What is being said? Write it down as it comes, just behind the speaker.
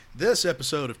This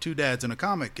episode of Two Dads and a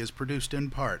Comic is produced in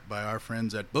part by our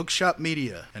friends at Bookshop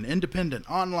Media, an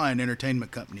independent online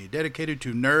entertainment company dedicated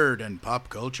to nerd and pop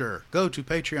culture. Go to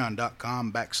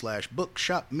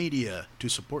patreon.com/bookshopmedia to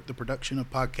support the production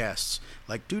of podcasts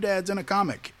like Two Dads and a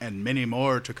Comic and many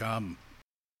more to come.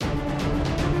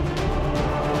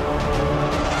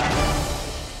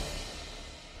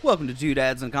 Welcome to Two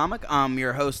Dads and a Comic. I'm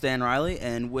your host, Dan Riley,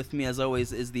 and with me, as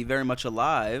always, is the very much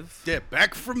alive... Yeah,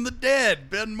 back from the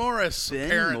dead, Ben Morris,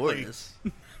 apparently. Morris.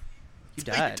 You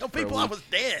died. Tell people I was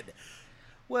dead.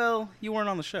 Well, you weren't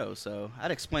on the show, so I'd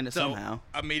explain it somehow.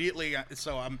 Immediately,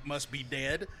 so I must be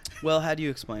dead? Well, how do you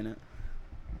explain it?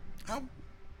 I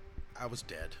was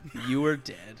dead. You were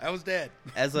dead. I was dead.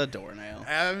 As a doornail.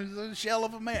 I was a shell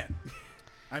of a man.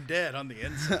 I'm dead on the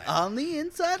inside. On the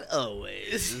inside,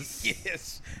 always.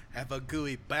 Yes. Have a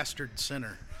gooey bastard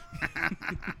sinner.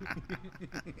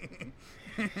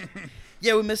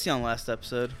 Yeah, we missed you on the last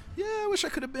episode. Yeah, I wish I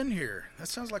could have been here. That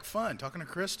sounds like fun. Talking to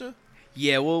Krista?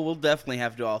 Yeah, we'll definitely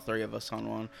have to do all three of us on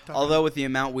one. Although with the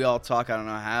amount we all talk, I don't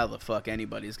know how the fuck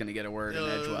anybody's going to get a word in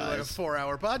edgewise. Like a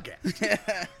 4-hour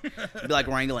podcast. It'd be like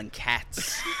wrangling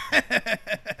cats.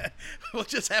 We'll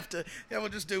just have to, we'll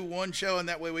just do one show, and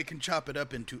that way we can chop it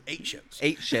up into 8 shows.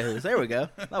 8 shows. There we go.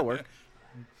 That'll work.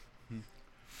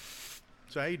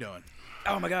 So how you doing?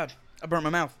 Oh my god, I burnt my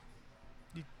mouth.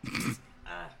 I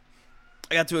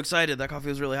got too excited. That coffee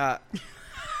was really hot.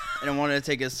 And I wanted to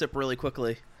take a sip really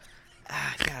quickly.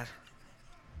 God.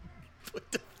 What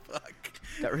the fuck?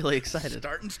 Got really excited.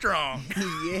 Starting strong.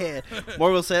 Yeah.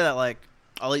 More will say that, like,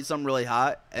 I'll eat something really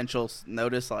hot, and she'll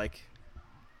notice, like,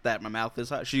 that my mouth is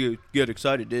hot. She get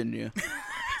excited, didn't you?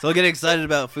 So I'll get excited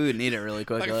about food and eat it really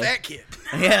quickly. Like a fat kid.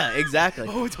 Yeah, exactly.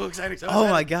 Oh, so excited. Oh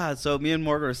my god. So me and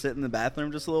Morgan were sitting in the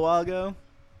bathroom just a little while ago.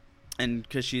 And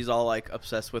because she's all, like,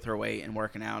 obsessed with her weight and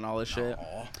working out and all this shit.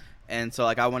 Aww. And so,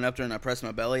 like, I went up to her and I pressed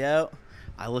my belly out.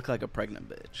 I look like a pregnant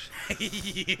bitch.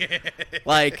 Yeah.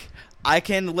 Like, I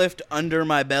can lift under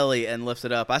my belly and lift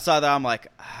it up. I saw that. I'm like,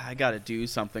 I got to do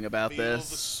something about Feel this.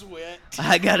 the sweat.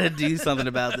 I got to do something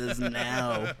about this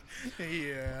now.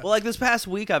 Yeah. Well, like, this past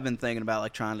week, I've been thinking about,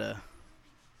 like, trying to...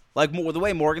 Like, the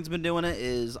way Morgan's been doing it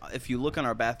is, if you look on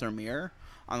our bathroom mirror,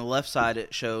 on the left side,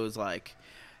 it shows, like,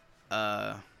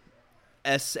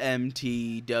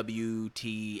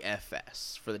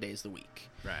 SMTWTFS for the days of the week.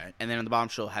 Right. And then on the bottom,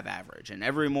 she'll have average. And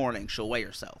every morning, she'll weigh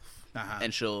herself. Uh-huh.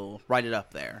 And she'll write it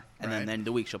up there. And Right. then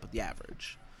the week, she'll put the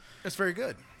average. That's very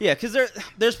good. Yeah, because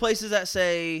there's places that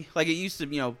say, like, it used to,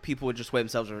 people would just weigh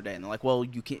themselves every day. And they're like, well,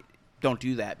 you don't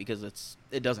do that because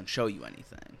it doesn't show you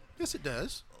anything. Yes, it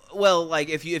does. Well, like,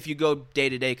 if you go day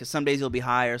to day, because some days it'll be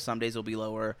higher, some days it'll be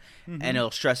lower, and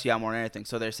it'll stress you out more than anything.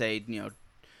 So they say,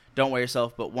 don't weigh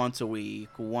yourself but once a week,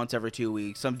 once every 2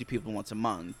 weeks, some people once a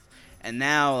month. And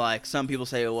now, like, some people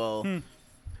say, well,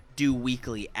 do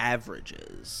weekly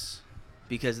averages.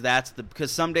 Because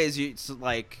because some days it's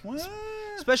like, What?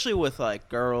 especially with, like,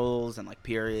 girls and, like,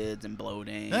 periods and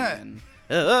bloating Ah.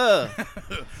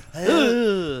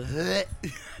 and...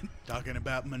 Talking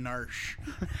about Menarche.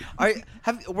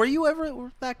 Were you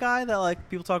ever that guy that,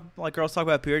 like, girls talk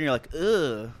about period and you're like,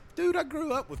 ugh? Dude, I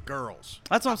grew up with girls.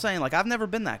 That's what I'm saying. Like, I've never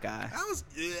been that guy.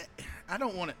 I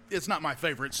don't want to, it's not my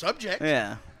favorite subject.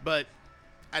 Yeah. But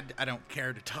I don't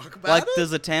care to talk about Like, it.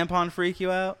 does a tampon freak you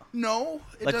out? No.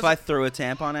 Like, if I threw a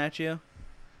tampon at you?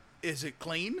 Is it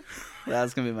clean?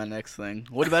 That's going to be my next thing.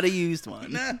 What about a used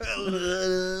one? No.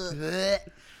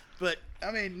 But,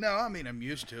 I'm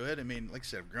used to it. I mean, like I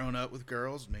said, I've grown up with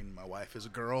girls. I mean, my wife is a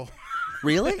girl.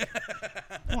 Really?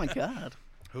 Oh, my God.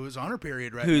 Who is on her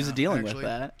period right now. Who's dealing with actually.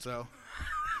 that.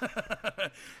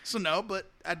 So, no,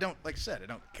 but I don't, like I said, I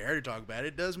don't care to talk about it.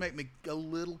 It does make me a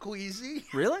little queasy.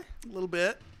 Really? A little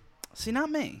bit. See, not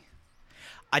me.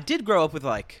 I did grow up with,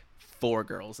 like, 4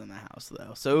 girls in the house,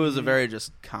 though. So it was a very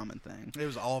just common thing. It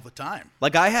was all the time.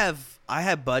 Like, I have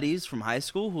buddies from high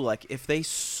school who, like, if they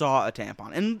saw a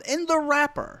tampon and the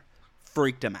wrapper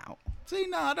freaked them out. See,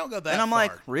 no, I don't go that And I'm far.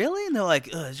 like, really? And they're like,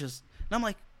 ugh, it's just... And I'm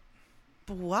like,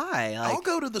 but why? Like, I'll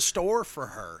go to the store for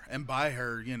her and buy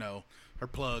her, her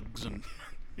plugs and,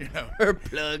 her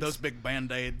plugs. those big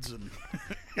Band-Aids and,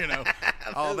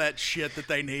 all that shit that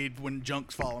they need when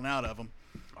junk's falling out of them.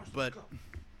 But,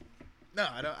 no,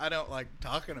 I don't like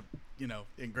talking,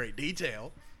 in great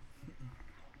detail.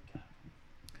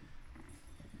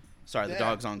 Sorry, the Yeah.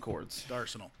 dog's on cords. It's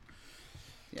Arsenal.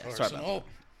 Yeah, sorry about that. Arsenal.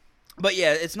 But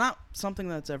yeah, it's not something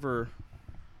that's ever,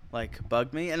 like,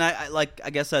 bugged me. And I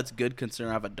guess that's good considering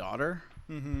I have a daughter.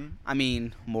 Mm-hmm. I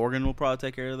mean, Morgan will probably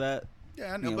take care of that.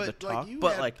 Yeah, I know, the but talk. like you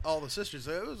But, had like, all the sisters,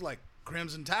 it was like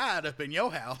Crimson Tide up in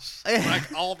your house, Yeah.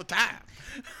 like all the time.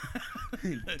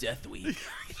 Death Week.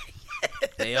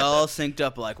 They all synced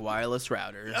up like wireless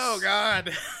routers. Oh,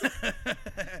 God.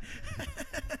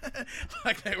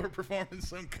 Like they were performing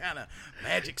some kind of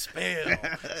magic spell.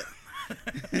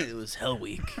 It was Hell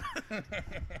Week.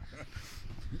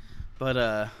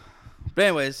 But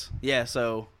anyways, yeah,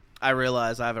 so I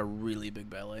realize I have a really big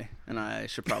belly, and I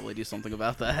should probably do something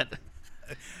about that.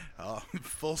 Oh,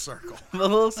 full circle. The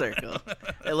whole circle.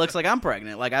 It looks like I'm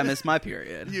pregnant, like I missed my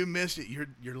period. You missed it.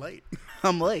 You're late.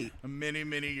 I'm late. Many,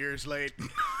 many years late.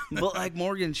 But like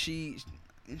Morgan, she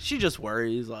just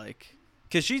worries, like,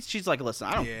 cause she's like, listen,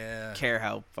 I don't care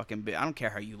how fucking big, I don't care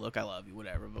how you look, I love you,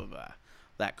 whatever, blah, blah, blah.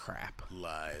 That crap.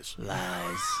 Lies.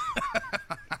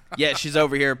 Yeah, she's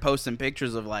over here posting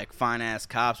pictures of like fine ass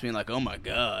cops, being like, oh my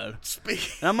god. And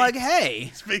I'm like, hey.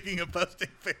 Speaking of posting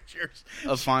pictures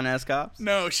Of fine ass cops?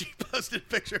 No, she posted a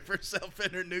picture of herself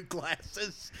in her new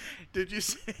glasses. Did you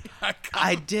see?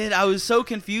 I did. I was so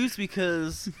confused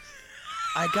because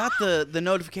I got the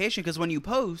notification, because when you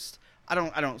post, I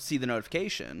don't see the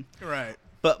notification. Right.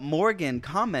 But Morgan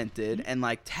commented and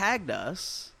like tagged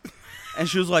us, and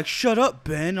she was like, "Shut up,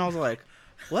 Ben." And I was like,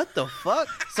 "What the fuck?"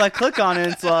 So I click on it,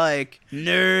 and it's like,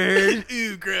 "Nerd."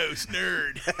 Ooh, gross,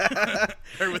 nerd.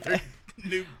 Her with her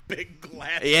new big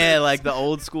glasses. Yeah, like the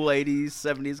old school 80s,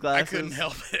 70s glasses. I couldn't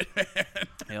help it, man.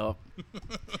 Yep.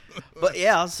 But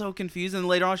yeah, I was so confused. And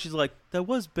later on, she's like, "That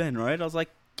was Ben, right?" I was like,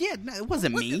 "Yeah, no, it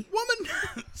wasn't me."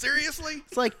 Woman, seriously?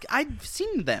 It's like, I've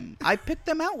seen them. I picked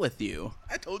them out with you.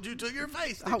 I told you to your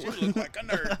face that you look like a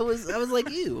nerd. I was like,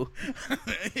 ew.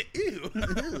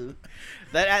 Ew.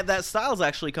 That style's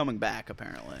actually coming back,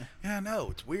 apparently. Yeah, I know.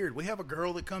 It's weird. We have a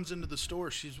girl that comes into the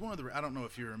store. She's one of the, I don't know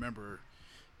if you remember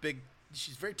her.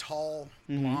 She's very tall,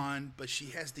 blonde, but she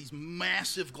has these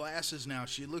massive glasses now.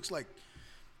 She looks like,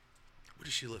 what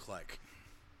does she look like?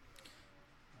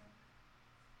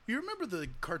 You remember the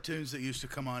cartoons that used to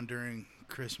come on during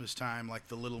Christmas time, like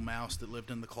the little mouse that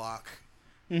lived in the clock?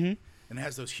 Mm-hmm. And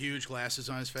has those huge glasses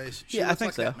on his face? She looks I think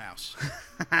like so. That mouse.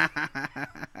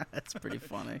 That's pretty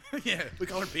funny. Yeah, we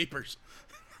call her Peepers.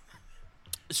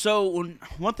 So,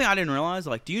 one thing I didn't realize,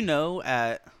 like, do you know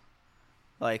at,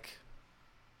 like,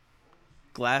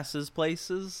 glasses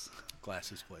places?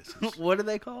 Glasses places. What are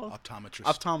they called? Optometrists.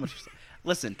 Optometrists.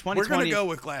 Listen, 2020. We're going to go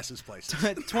with glasses places.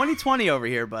 2020 over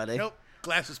here, buddy. Nope.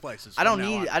 Glasses places. I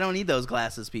don't need those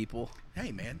glasses, people.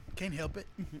 Hey, man. Can't help it.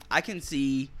 I can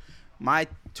see my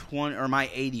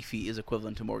 80 feet is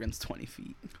equivalent to Morgan's 20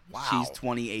 feet. Wow. She's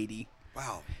 20/80.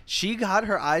 Wow. She got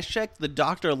her eyes checked. The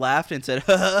doctor laughed and said,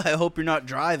 I hope you're not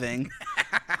driving.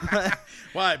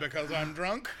 Why? Because I'm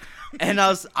drunk? And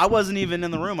I wasn't even in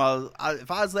the room.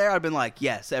 If I was there, I'd been like,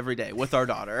 yes, every day with our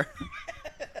daughter.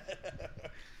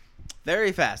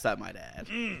 Very fast, I might add.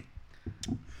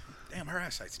 Damn, her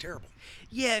eyesight's terrible.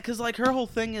 Yeah, because like her whole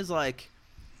thing is like,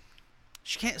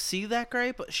 she can't see that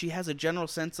great, but she has a general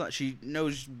sense. She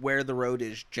knows where the road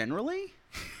is generally.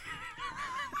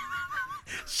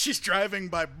 She's driving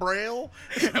by Braille.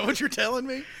 Is that what you're telling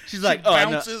me? She's like,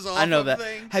 bounces I know off that. of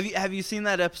things. Have you seen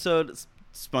that episode,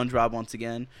 SpongeBob once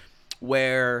again,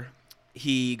 where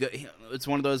it's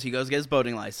one of those, he goes to get his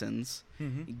boating license,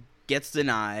 he gets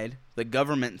denied, the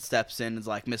government steps in and is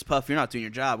like, Miss Puff, you're not doing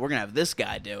your job, we're gonna have this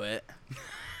guy do it.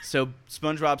 So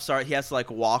SpongeBob he has to like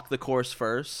walk the course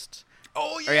first.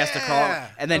 Oh, yeah. Or he has to call,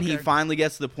 and then he finally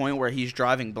gets to the point where he's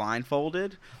driving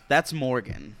blindfolded. That's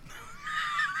Morgan.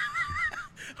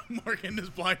 Morgan is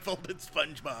blindfolded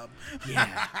SpongeBob.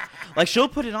 Yeah. Like, she'll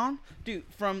put it on. Dude,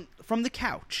 from the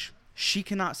couch, she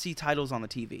cannot see titles on the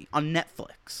TV. On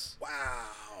Netflix. Wow.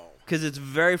 Because it's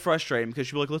very frustrating, because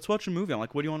she'll be like, let's watch a movie. I'm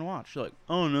like, what do you want to watch? She's like,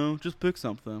 oh, no, just pick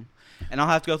something. And I'll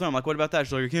have to go through. I'm like, what about that?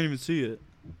 She's like, I can't even see it.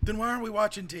 Then why aren't we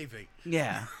watching TV?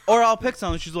 Yeah. Or I'll pick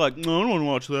something. She's like, no, I don't want to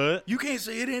watch that. You can't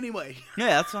see it anyway. Yeah,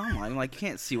 that's what I'm like. I'm like, you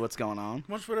can't see what's going on.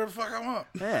 Watch whatever the fuck I want.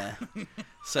 Yeah.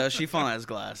 So she finally has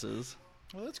glasses.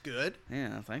 Well, that's good.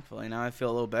 Yeah, thankfully. Now I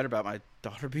feel a little better about my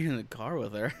daughter being in the car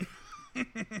with her.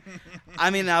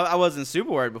 I mean, I wasn't super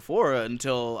worried before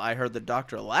until I heard the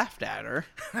doctor laughed at her.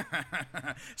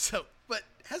 So, but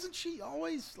hasn't she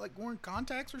always, like, worn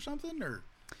contacts or something? Or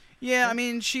Yeah, I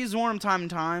mean, she's worn them time and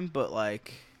time, but,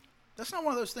 like... That's not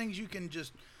one of those things you can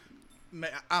just...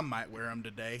 I might wear them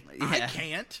today. Yeah. I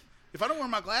can't. If I don't wear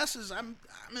my glasses, I'm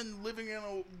living in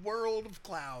a world of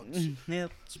clouds. Yeah,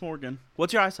 it's Morgan.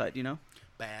 What's your eyesight, do you know?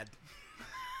 Bad.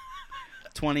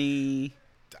 20...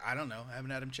 I don't know. I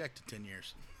haven't had them checked in 10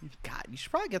 years. God, you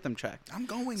should probably get them checked. I'm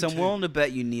going So to. I'm willing to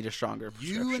bet you need a stronger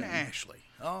prescription. You and Ashley,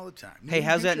 all the time. Hey,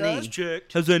 how's that knee?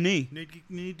 Checked. How's that knee?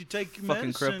 Need to take your Fucking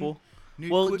medicine. cripple.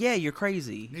 Need Well, to quit, yeah, you're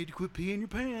crazy. Need to quit peeing your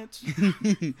pants. You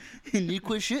need to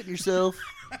quit shitting yourself.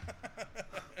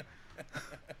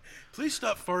 Please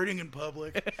stop farting in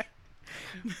public.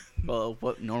 Well,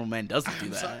 what normal man doesn't do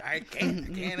I'm that? sorry, I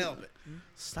can't help it.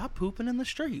 Stop pooping in the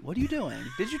street. What are you doing?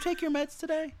 Did you take your meds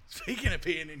today? Speaking of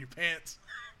peeing in your pants,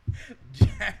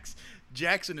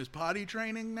 Jackson is potty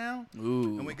training now.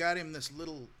 Ooh. And we got him this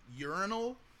little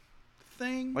urinal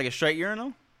thing. Like a straight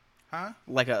urinal? Huh?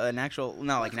 Like an actual,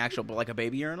 not like an actual, but like a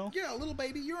baby urinal? Yeah, a little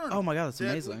baby urinal. Oh my God, that's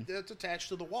amazing. That's attached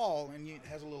to the wall, and it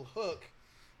has a little hook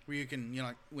where you can,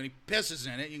 like when he pisses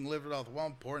in it, you can lift it off the wall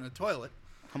and pour it in the toilet.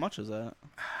 How much is that?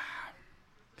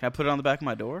 Can I put it on the back of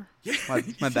my door? Yeah.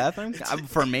 My bathroom?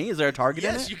 For me? Is there a target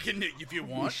in it? Yes, you can if you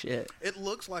want. Holy shit. It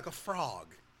looks like a frog,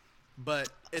 but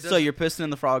it So you're pissing in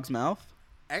the frog's mouth?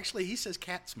 Actually, he says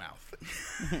cat's mouth.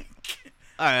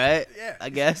 All right. Yeah. I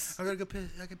guess. I'm gonna go piss.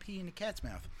 I can pee in the cat's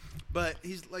mouth. But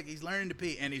he's learning to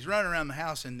pee, and he's running around the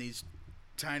house in these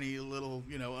tiny little,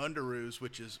 underoos,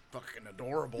 which is fucking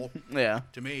adorable. Yeah.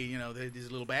 To me,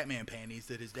 these little Batman panties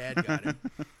that his dad got him.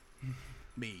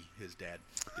 Me, his dad.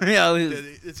 Yeah.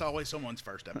 It's always someone's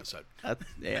first episode.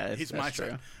 Yeah. He's that's my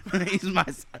true. son. He's my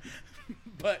son.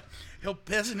 But he'll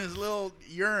piss in his little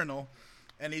urinal,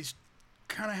 and he's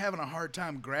kind of having a hard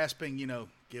time grasping,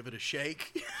 give it a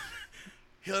shake.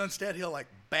 He'll like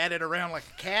bat it around like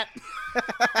a cat.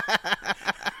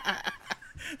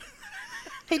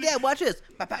 Hey, Dad, watch this.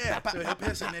 Yeah, so he'll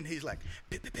piss, and then he's like,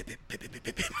 pip, pip, pip, pip, pip,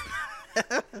 pip, pip.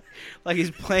 Like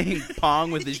he's playing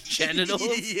Pong with his genitals.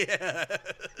 Yeah.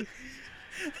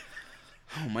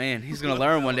 Oh, man. He's going to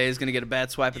learn one day. He's going to get a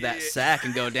bad swipe of that sack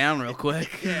and go down real quick.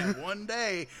 Yeah, one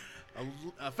day,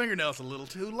 a fingernail's a little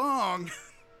too long.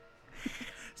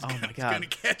 Oh, my God. It's going to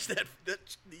catch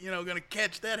going to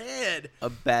catch that head. A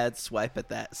bad swipe at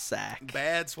that sack.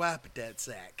 Bad swipe at that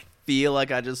sack. Feel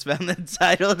like I just found the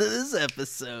title to this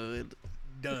episode.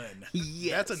 Done.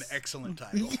 Yes. That's an excellent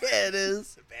title. Yeah, it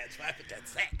is. Bad swipe at that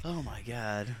sack. Oh, my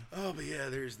God. Oh, but yeah,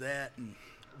 there's that. And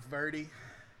Verdi.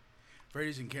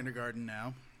 Verdi's in kindergarten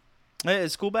now. Hey,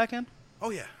 is school back in?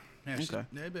 Oh, yeah. Okay.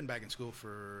 They've been back in school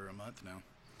for a month now.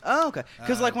 Oh, okay.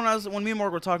 Because when me and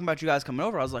Morgan were talking about you guys coming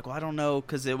over, I was like, well, I don't know,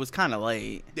 because it was kind of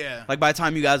late. Yeah. Like by the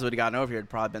time you guys would have gotten over here,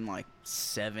 it'd probably been like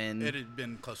 7. It had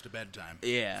been close to bedtime.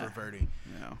 Yeah. For Verdi.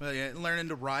 Yeah. Well, yeah, learning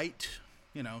to write.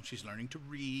 She's learning to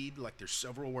read. Like there's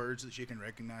several words that she can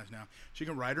recognize now. She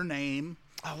can write her name.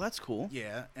 Oh, that's cool.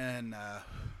 Yeah, and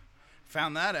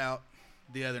found that out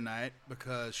the other night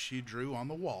because she drew on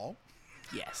the wall.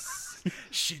 Yes.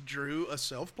 She drew a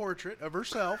self-portrait of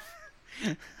herself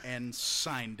and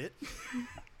signed it.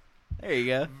 There you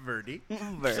go. Verdi.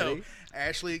 Verdi. So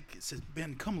Ashley says,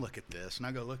 Ben, come look at this. And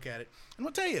I go look at it. And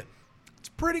I'll tell you, it's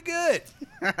pretty good.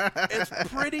 It's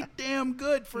pretty damn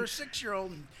good for a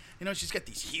 6-year-old. And, she's got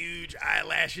these huge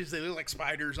eyelashes. They look like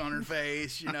spiders on her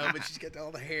face, but she's got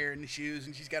all the hair and the shoes,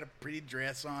 and she's got a pretty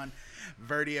dress on.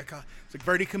 Verdi, it's like,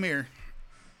 Verdi, come here.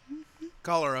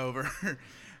 Call her over.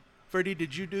 Verdi,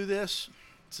 did you do this?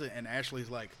 And Ashley's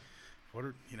like, what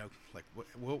are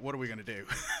what are we gonna do?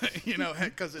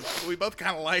 Because we both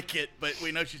kind of like it, but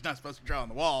we know she's not supposed to draw on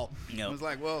the wall. Nope. I was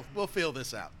like, well, we'll feel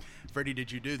this out. Verdi,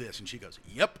 did you do this? And she goes,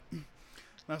 yep. And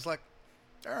I was like,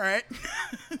 all right.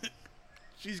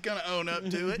 She's gonna own up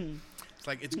to it. It's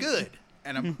like it's good,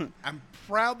 and I'm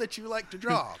proud that you like to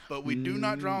draw, but we do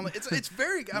not draw on the. It's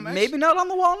very. Maybe not on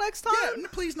the wall next time. Yeah,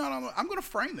 please not on. I'm gonna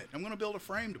frame it. I'm gonna build a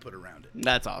frame to put around it.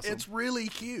 That's awesome. It's really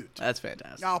cute. That's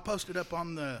fantastic. I'll post it up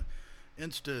on the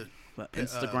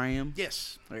Instagram?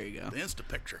 Yes. There you go. The Insta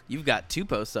picture. You've got 2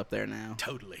 posts up there now.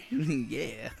 Totally.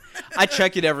 Yeah. I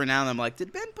check it every now and then. I'm like,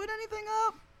 did Ben put anything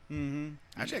up? Mm-hmm.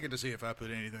 I check it to see if I put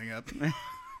anything up.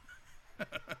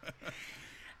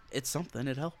 It's something.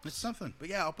 It helps. It's something. But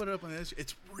yeah, I'll put it up on this.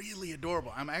 It's really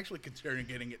adorable. I'm actually considering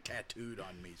getting it tattooed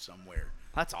on me somewhere.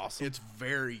 That's awesome. It's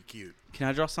very cute. Can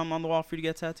I draw something on the wall for you to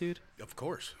get tattooed? Of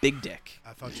course. Big dick.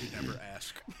 I thought you'd never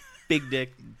ask. Big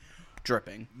dick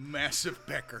dripping. Massive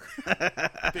pecker.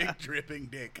 Big dripping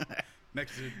dick.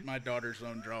 Next to my daughter's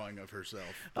own drawing of herself.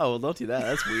 Oh, well, don't do that.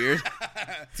 That's weird.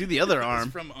 Do the other arm.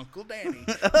 It's from Uncle Danny.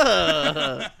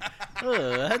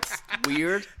 That's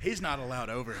weird. He's not allowed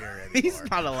over here anymore. He's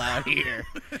not allowed here.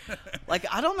 Like,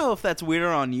 I don't know if that's weirder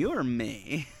on you or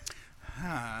me.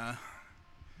 I'm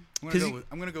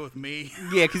gonna go with me.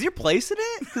 Yeah, because you're placing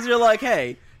it. Because you're like,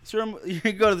 hey, so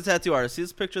you go to the tattoo artist. See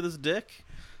this picture of this dick?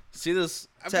 See this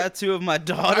tattoo of my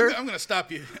daughter? I'm going to stop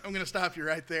you. I'm going to stop you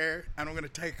right there, and I'm going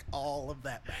to take all of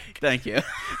that back. Thank you.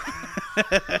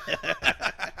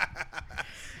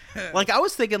 Like, I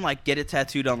was thinking, like, get it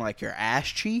tattooed on, like, your ass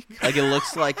cheek. Like, it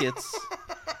looks like it's,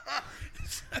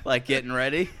 like, getting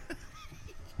ready.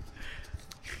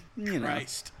 You know.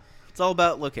 Christ. It's all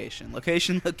about location.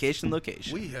 Location, location,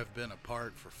 location. We have been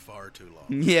apart for far too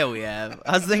long. Yeah, we have.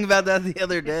 I was thinking about that the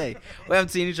other day. We haven't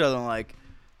seen each other in like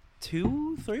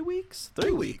 3 weeks?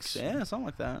 3 weeks. Yeah, something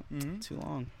like that. Mm-hmm. Too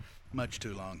long. Much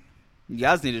too long. You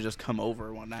guys need to just come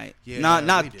over one night. Yeah,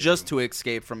 not we just do. to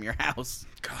escape from your house,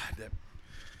 God,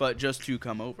 but just to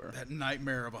come over. that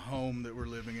nightmare of a home that we're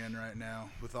living in right now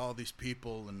with all these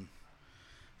people and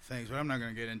things. But I'm not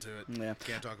going to get into it. Yeah.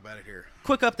 Can't talk about it here.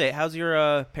 Quick update. How's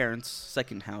your parents'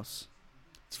 second house?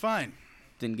 It's fine.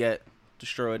 Didn't get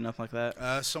destroyed, nothing like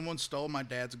that? Someone stole my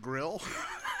dad's grill.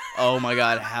 Oh, my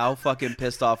God. How fucking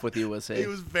pissed off with you was he? He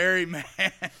was very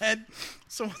mad.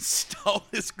 Someone stole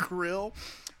his grill,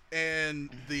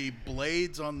 and the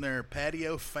blades on their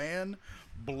patio fan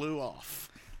blew off.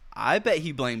 I bet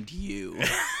he blamed you.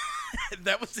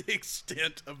 That was the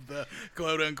extent of the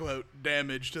quote-unquote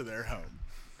damage to their home.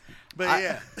 But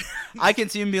yeah. I can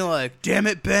see him being like, damn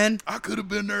it, Ben. I could have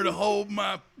been there to hold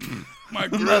my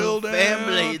grill down. Fan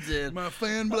blades in. My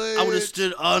fan blades. I would have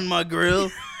stood on my grill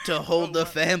to hold the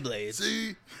fan blades.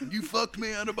 See, you fucked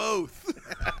me out of both.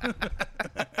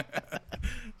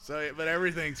 But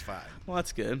everything's fine. Well,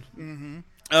 that's good.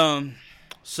 Mm-hmm.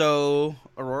 So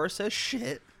Aurora says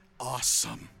shit.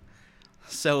 Awesome.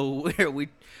 So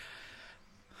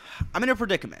I'm in a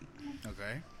predicament.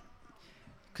 Okay.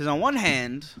 Because on one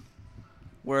hand,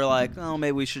 we're like, oh,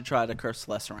 maybe we should try to curse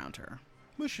less around her.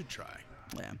 We should try.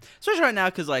 Yeah. Especially right now,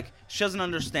 because like she doesn't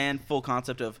understand full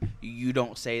concept of you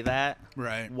don't say that.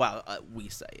 Right. While we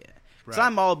say it. Right. So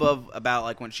I'm all about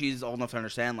like when she's old enough to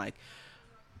understand like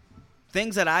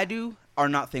things that I do are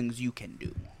not things you can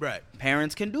do. Right.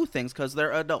 Parents can do things because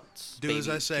they're adults. Do as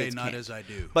I Babies, say, kids not can't. as I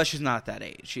do. But she's not at that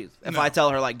age. If No. I tell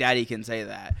her like Daddy can say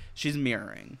that, she's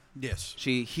mirroring. Yes.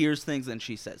 She hears things and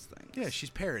she says things. Yeah, she's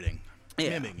parroting.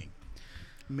 Yeah.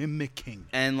 Mimicking.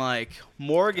 And like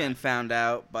Morgan found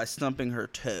out by stumping her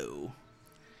toe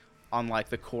on like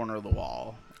the corner of the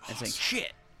wall and saying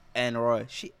shit. And Aurora,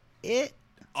 it.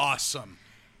 Awesome.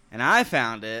 And I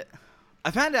found it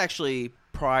actually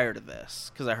prior to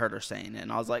this because I heard her saying it,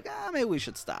 and I was like, maybe we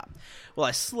should stop. Well,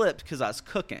 I slipped because I was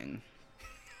cooking,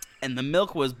 and the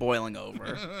milk was boiling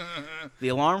over. The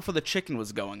alarm for the chicken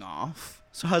was going off,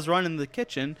 so I was running to the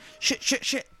kitchen.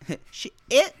 Shit,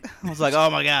 it. I was like, oh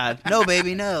my God, no,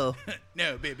 baby, no.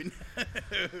 No, baby. No.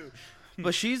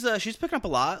 But she's picking up a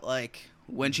lot. Like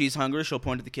when she's hungry, she'll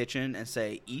point to the kitchen and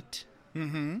say, "Eat."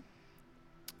 Mm-hmm.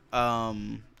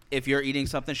 If you're eating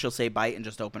something, she'll say, "Bite," and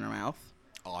just open her mouth.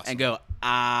 Awesome. And go,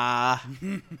 ah.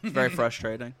 It's very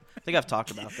frustrating. I think I've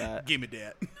talked about that. Give me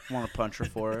that. I want to punch her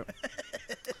for it.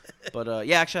 But,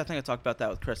 yeah, actually, I think I talked about that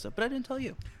with Krista, but I didn't tell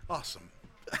you. Awesome.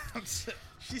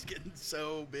 She's getting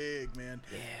so big, man.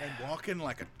 Yeah. And walking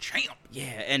like a champ. Yeah,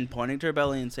 and pointing to her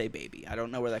belly and say baby. I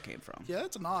don't know where that came from. Yeah,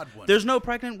 that's an odd one. There's no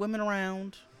pregnant women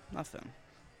around. Nothing.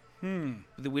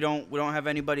 We don't have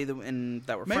anybody that we're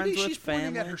Maybe friends with, she's family.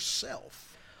 pointing at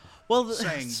herself. Well,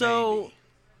 saying so baby.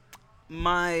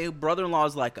 my brother-in-law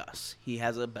is like us. He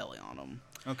has a belly on him.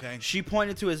 Okay. She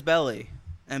pointed to his belly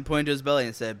and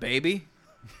said, baby.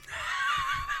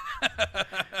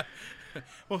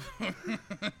 Well,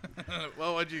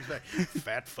 what'd you say?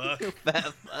 Fat fuck.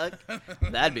 Fat fuck.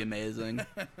 That'd be amazing.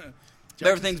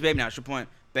 Everything's baby now. She'll point,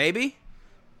 baby,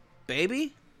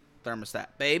 thermostat,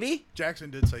 baby.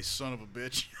 Jackson did say son of a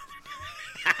bitch.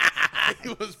 He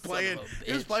was playing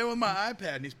with my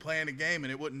iPad and he's playing a game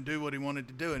and it wouldn't do what he wanted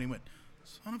to do and he went,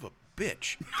 son of a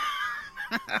bitch.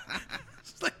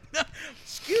 It's like, no,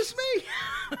 excuse me?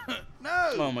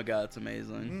 No. Oh my God, it's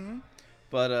amazing. Mm-hmm.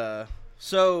 But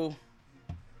so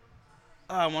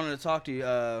I wanted to talk to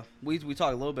you. We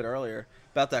talked a little bit earlier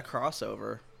about that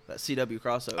crossover, that CW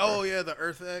crossover. Oh yeah, the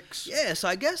Earth X. Yeah, so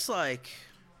I guess like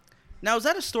now is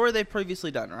that a story they've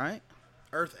previously done, right?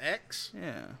 Earth X?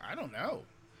 Yeah, I don't know.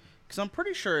 because I'm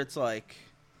pretty sure it's like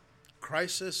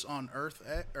Crisis on Earth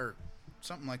X or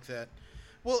something like that.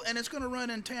 Well, and it's going to run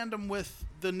in tandem with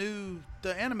the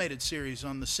animated series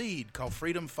on the Seed called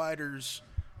Freedom Fighters: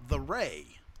 The Ray.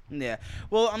 yeah.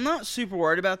 Well, I'm not super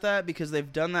worried about that because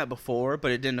they've done that before,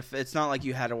 but it didn't. It's not like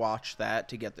you had to watch that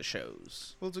to get the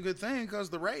shows. Well, it's a good thing because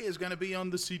The Ray is going to be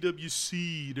on the CW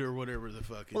Seed or whatever the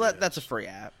fuck. Well, that's a free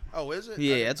app. Oh, is it?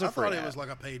 Yeah, it's a I free thought app. it was like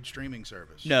a paid streaming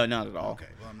service. No, not at all. Okay,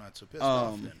 well, I'm not so pissed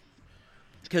off then.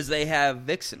 Because they have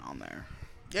Vixen on there.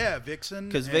 Yeah, Vixen.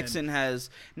 Because Vixen has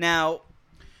now.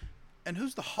 And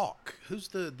who's the Hawk? Who's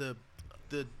the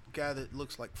guy that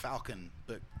looks like Falcon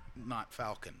but not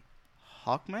Falcon?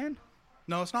 Hawkman?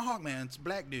 No, it's not Hawkman. It's a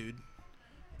black dude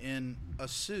in a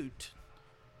suit.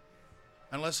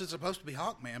 Unless it's supposed to be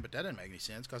Hawkman, but that doesn't make any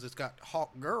sense because it's got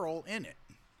Hawk Girl in it.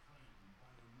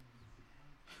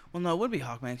 Well, no, it would be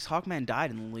Hawkman, because Hawkman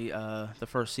died in the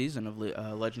first season of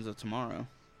Legends of Tomorrow.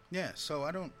 Yeah, so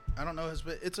I don't know his.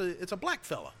 It's a black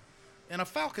fella in a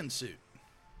Falcon suit.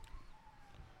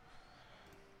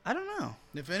 I don't know.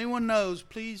 If anyone knows,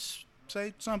 please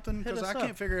say something, because I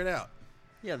can't figure it out.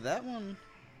 Yeah, that one.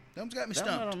 That one's got me That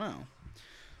stumped. one I don't know.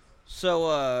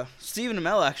 So Stephen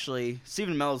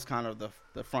Amell is kind of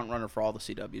the front runner for all the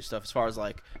CW stuff as far as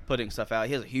like putting stuff out.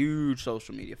 He has a huge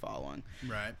social media following.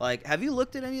 Right. Like, have you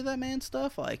looked at any of that man's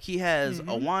stuff? Like, he has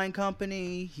a wine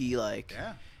company. He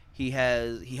he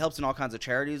helps in all kinds of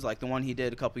charities. Like the one he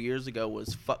did a couple years ago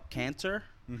was Fuck Cancer.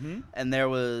 Mm-hmm. And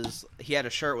he had a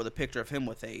shirt with a picture of him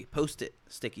with a Post-it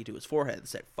sticky to his forehead that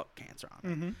said "Fuck Cancer" on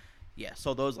it. Mm-hmm. Yeah,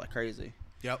 sold those like crazy.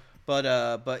 Yep.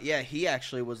 But yeah, he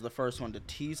actually was the first one to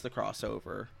tease the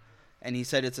crossover, and he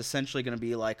said it's essentially going to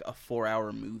be like a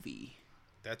 4-hour movie.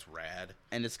 That's rad.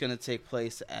 And it's going to take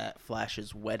place at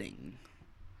Flash's wedding.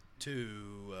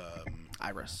 To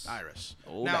Iris.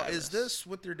 Old now, Iris. Is this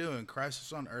what they're doing?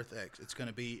 Crisis on Earth X. It's going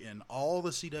to be in all the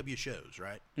CW shows,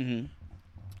 right? Mm-hmm.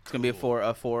 It's going to be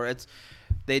a four.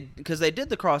 Because they did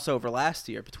the crossover last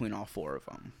year between all 4 of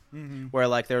them, where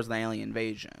like there was an alien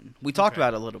invasion. We talked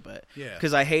about it a little bit, yeah.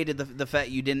 Because I hated the fact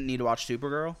you didn't need to watch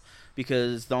Supergirl,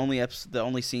 because the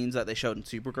only scenes that they showed in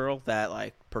Supergirl that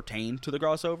like pertained to the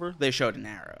crossover, they showed in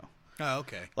Arrow. Oh,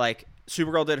 okay. Like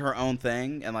Supergirl did her own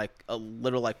thing, and like a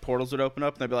little like portals would open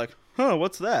up, and they'd be like, "Huh,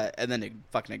 what's that?" And then they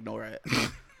fucking ignore it.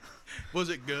 Was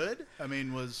it good? I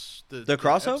mean, was the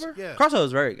crossover? Yeah, crossover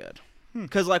was very good.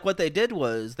 Because, like, what they did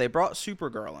was they brought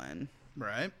Supergirl in.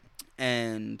 Right.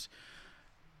 And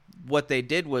what they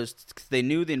did was they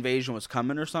knew the invasion was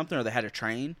coming or something, or they had to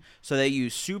train. So they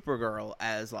used Supergirl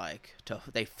as, like,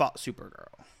 they fought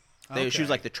Supergirl. She was,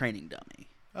 like, the training dummy.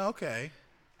 Okay.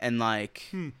 And,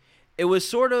 like, it was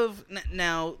sort of...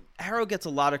 Now, Arrow gets a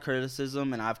lot of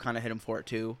criticism, and I've kind of hit him for it,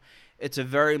 too. It's a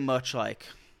very much, like,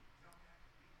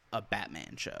 a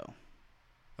Batman show.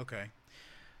 Okay.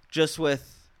 Just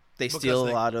with... They steal a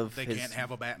lot of They can't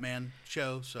have a Batman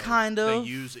show, so kind of they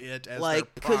use it as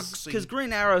like their proxy. Because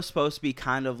Green Arrow's supposed to be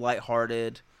kind of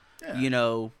lighthearted, kind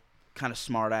of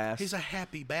smart ass. He's a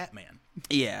happy Batman.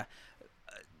 Yeah.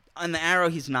 On the Arrow,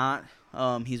 he's not.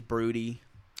 He's broody.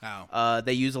 Oh.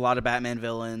 They use a lot of Batman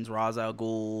villains. Ra's al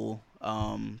Ghul.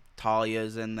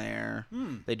 Talia's in there.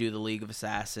 They do the League of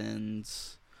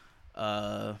Assassins.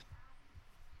 Deadshot's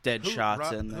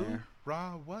in there.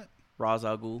 What? Ra's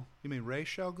al Ghul. You mean Ra's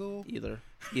al Ghul? Either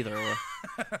or.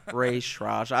 Raj.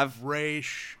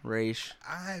 Raish.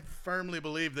 I firmly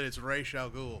believe that it's Ra's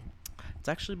al Ghul. It's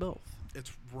actually both.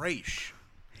 It's Raish.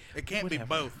 It can't be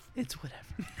both. It's whatever.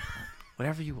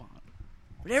 Whatever you want.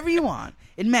 Whatever you want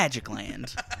in Magic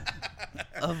Land,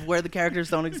 of where the characters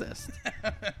don't exist.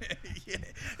 Yeah,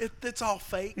 it's all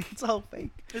fake. It's all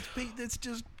fake. It's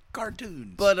just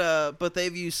cartoons. But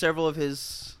they've used several of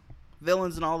his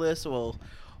villains and all this. Well,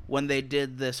 when they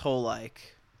did this whole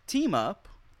like team up,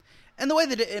 and the way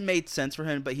that it made sense for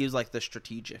him, but he was like the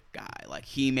strategic guy. Like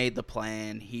he made the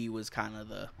plan. He was kind of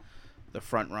the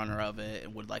front runner of it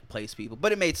and would like place people.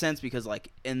 But it made sense because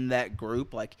like in that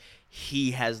group, like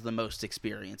he has the most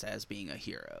experience as being a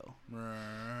hero.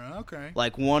 Okay.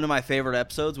 Like one of my favorite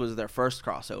episodes was their first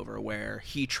crossover where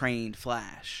he trained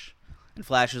Flash, and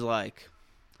Flash is like,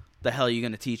 "The hell are you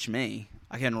gonna teach me?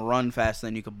 I can run faster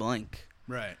than you could blink."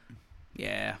 Right.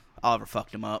 Yeah, Oliver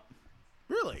fucked him up.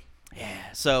 Really?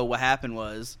 Yeah. So what happened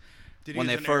was, did he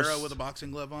use an arrow with a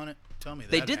boxing glove on it? Tell me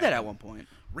that. They did that at one point.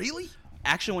 Really?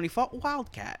 Actually, when he fought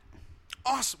Wildcat.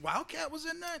 Awesome. Wildcat was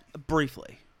in that?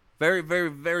 Briefly. Very, very,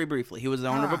 very briefly. He was the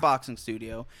owner of a boxing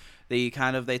studio. They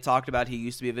talked about he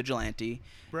used to be a vigilante.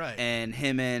 Right. And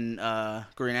him and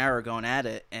Green Arrow going at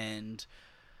it, and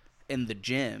in the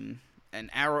gym, and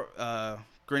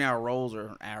Green Arrow rolls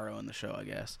or Arrow in the show, I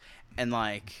guess. And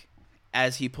like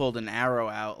as he pulled an arrow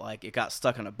out, like it got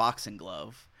stuck in a boxing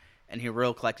glove, and he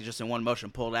real collected just in one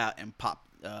motion, pulled out and popped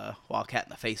Wildcat in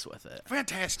the face with it.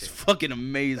 Fantastic. It's fucking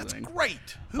amazing. That's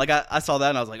great. Like I saw that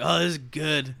and I was like, oh, this is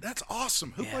good. That's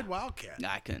awesome. Who played Wildcat?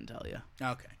 I couldn't tell you.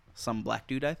 Okay. Some black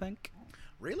dude, I think.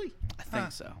 Really? I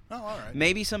think so. Oh, all right.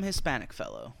 Maybe some Hispanic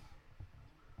fellow.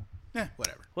 Yeah,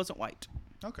 whatever. Wasn't white.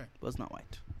 Okay. Was not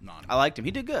white. Non. I liked him.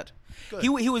 He did good. Good.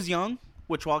 He was young,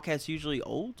 which Wildcat's usually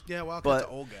old. Yeah, Wildcat's an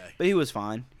old guy. But he was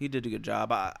fine. He did a good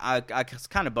job. I was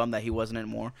kind of bummed that he wasn't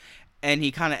anymore. And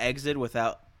he kind of exited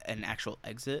without an actual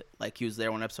exit. Like, he was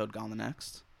there one episode, gone the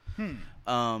next.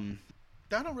 I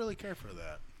don't really care for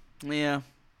that. Yeah.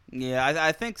 Yeah,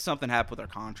 I think something happened with their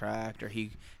contract, or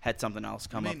he had something else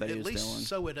come up that he was doing. At least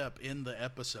sew it up in the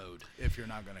episode if you're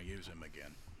not going to use him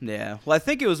again. Yeah. Well, I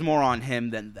think it was more on him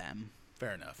than them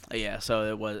Fair enough. Yeah, so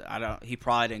it was. He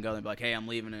probably didn't go and be like, "Hey, I'm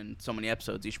leaving in so many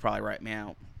episodes. You should probably write me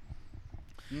out."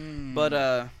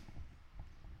 But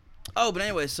but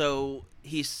anyway, so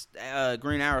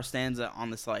Green Arrow stands on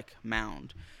this like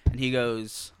mound, and he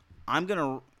goes, "I'm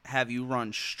gonna have you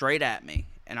run straight at me,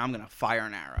 and I'm gonna fire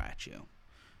an arrow at you,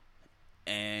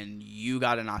 and you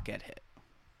gotta not get hit."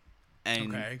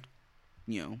 And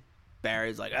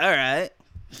Barry's like, "All right,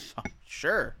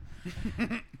 sure."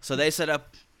 So they set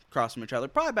up across from each other,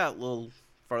 probably about a little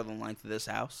further than the length of this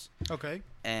house. Okay.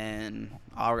 And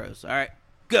Oliver goes, "All right,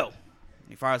 go."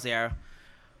 He fires the arrow.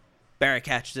 Barry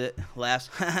catches it, laughs.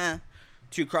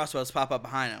 2 crossbows pop up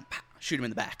behind him. Shoot him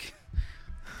in the back.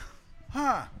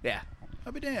 Huh. Yeah.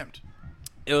 I'll be damned.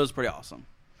 It was pretty awesome.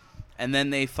 And then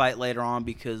they fight later on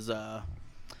because,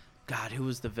 God, who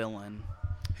was the villain?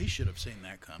 He should have seen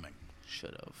that coming.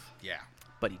 Should have. Yeah.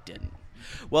 But he didn't.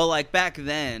 Well, like, back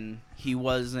then, he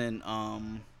wasn't,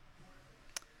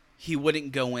 he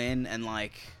wouldn't go in and,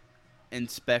 like,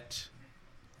 inspect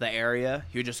the area.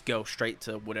 He would just go straight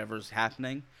to whatever's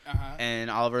happening. Uh-huh.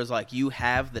 And Oliver's like, you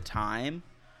have the time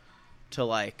to,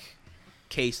 like,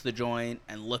 case the joint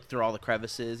and look through all the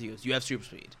crevices. He goes, you have super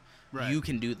speed. Right. You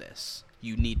can do this.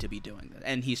 You need to be doing this.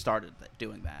 And he started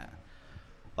doing that.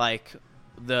 Like,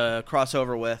 the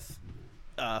crossover with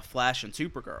Flash and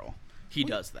Supergirl, he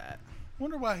does that.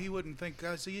 Wonder why he wouldn't think,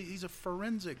 guys, he's a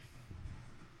forensic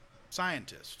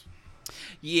scientist.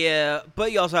 Yeah,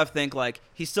 but you also have to think, like,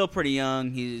 he's still pretty young.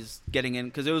 He's getting in,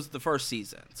 because it was the first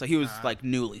season. So he was, like,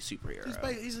 newly superhero.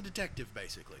 He's a detective,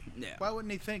 basically. Yeah. Why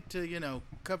wouldn't he think to,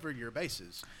 cover your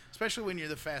bases? Especially when you're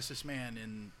the fastest man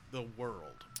in the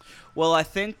world. Well, I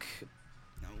think,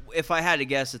 if I had to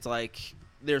guess, it's like,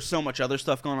 there's so much other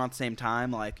stuff going on at the same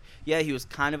time. Like, yeah, he was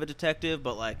kind of a detective,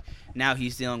 but, like, now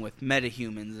he's dealing with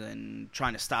metahumans and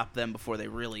trying to stop them before they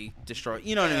really destroy.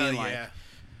 You know what I mean? Like, yeah.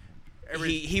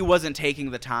 He wasn't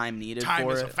taking the time needed time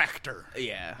for is it. a factor.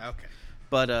 Yeah. Okay.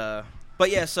 But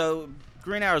yeah, so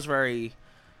Green Arrow's very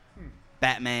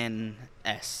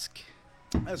Batman-esque.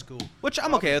 That's cool. Which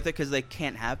I'm okay with it because they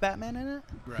can't have Batman in it.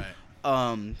 Right.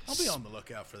 I'll be on the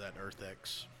lookout for that Earth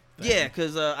X thing. Yeah,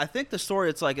 because I think the story,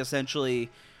 it's like essentially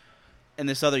in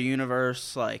this other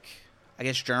universe, like, I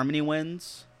guess Germany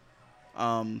wins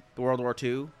the World War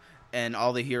II, and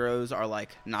all the heroes are like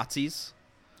Nazis,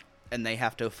 and they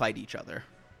have to fight each other.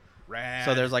 Rad.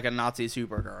 So there's like a Nazi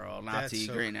Supergirl, Nazi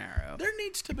Green Arrow. There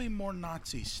needs to be more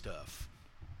Nazi stuff.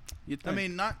 You'd I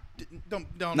think. mean,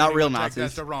 don't Not real take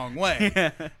Nazis. that the wrong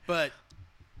way. But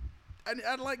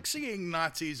I like seeing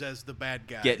Nazis as the bad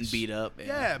guys Getting beat up.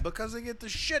 Yeah, because they get the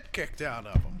shit kicked out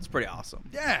of them. It's pretty awesome.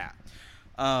 Yeah.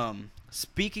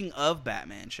 Speaking of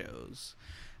Batman shows,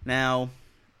 now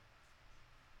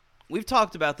we've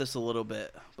talked about this a little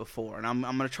bit before, and I'm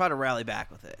going to try to rally back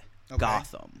with it. Okay.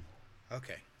 Gotham.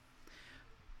 Okay.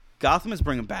 Gotham is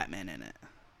bringing Batman in it.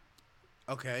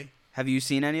 Okay. Have you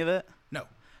seen any of it? No.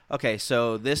 Okay,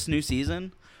 so this new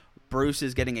season, Bruce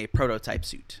is getting a prototype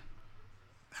suit.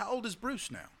 How old is Bruce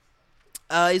now?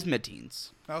 He's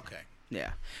mid-teens. Okay.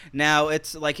 Yeah. Now,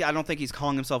 it's like, I don't think he's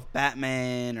calling himself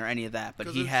Batman or any of that, but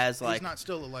he has, like... He's not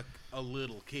still, like, a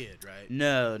little kid, right?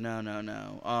 No.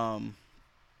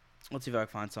 Let's see if I can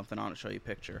find something on it, show you a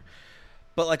picture.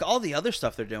 But, like, all the other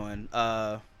stuff they're doing,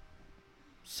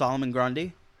 Solomon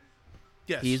Grundy,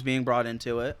 yes, he's being brought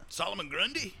into it. Solomon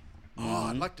Grundy? Oh,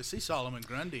 I'd like to see Solomon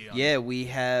Grundy on Yeah, we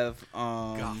have...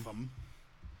 Gotham.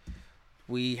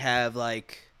 We have,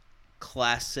 like,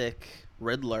 classic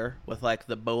Riddler with, like,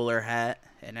 the bowler hat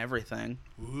and everything.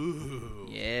 Ooh.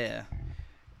 Yeah.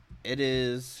 It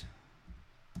is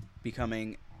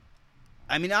becoming...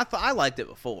 I mean, I liked it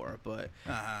before, but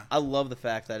I love the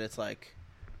fact that it's, like,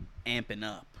 amping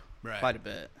up quite a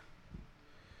bit.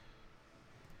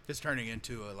 It's turning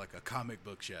into a comic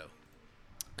book show.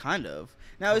 Kind of.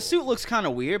 Now, his suit looks kind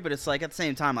of weird, but it's, like, at the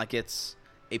same time, like, it's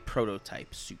a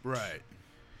prototype suit. Right.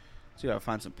 So you gotta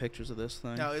find some pictures of this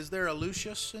thing. Now, is there a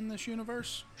Lucius in this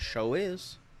universe? Show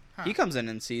is. Huh. He comes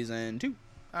in season 2.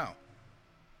 Oh.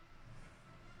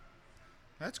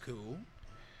 That's cool.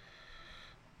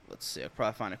 Let's see. I'll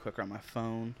probably find it quicker on my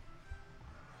phone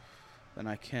than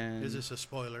I can. Is this a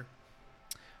spoiler?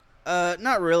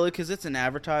 Not really, because it's an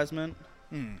advertisement.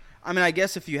 Hmm. I mean, I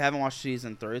guess if you haven't watched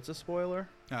season 3, it's a spoiler.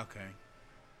 Okay.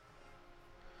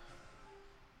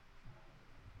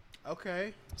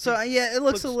 So, yeah, it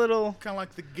looks a little... Kind of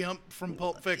like the Gimp from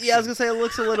Pulp Fiction. Yeah, I was going to say, it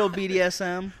looks a little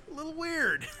BDSM. A little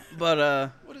weird.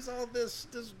 But, what is all this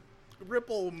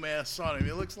ripple mess on him?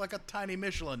 He looks like a tiny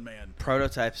Michelin man.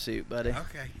 Prototype suit, buddy.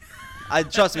 Okay.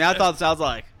 Trust me, I thought I was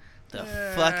like, the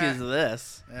fuck is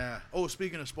this? Yeah. Oh,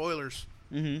 speaking of spoilers.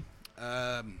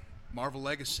 Mm-hmm. Marvel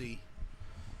Legacy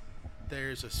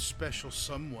there's a special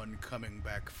someone coming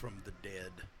back from the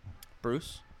dead.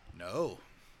 Bruce? No.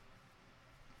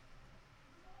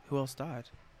 Who else died?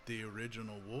 The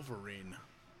original Wolverine.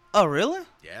 Oh, really?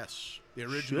 Yes. The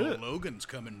original Shit. Logan's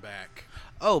coming back.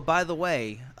 Oh, by the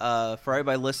way, for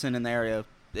everybody listening in the area,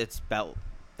 it's about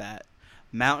that.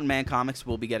 Mountain Man Comics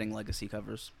will be getting legacy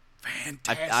covers.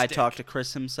 Fantastic. I talked to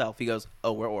Chris himself. He goes,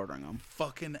 "Oh, we're ordering them."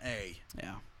 Fucking A.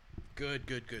 Yeah. Good.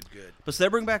 But so they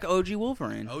bring back OG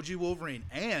Wolverine. OG Wolverine.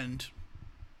 And,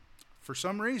 for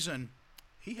some reason,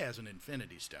 he has an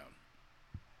Infinity Stone.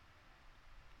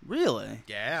 Really?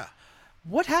 Yeah.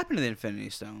 What happened to the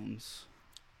Infinity Stones?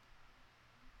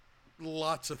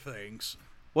 Lots of things.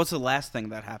 What's the last thing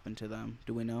that happened to them?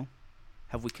 Do we know?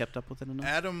 Have we kept up with it enough?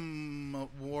 Adam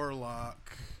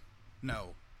Warlock.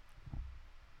 No.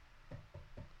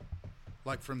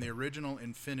 Like from the original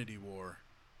Infinity War,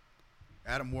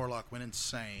 Adam Warlock went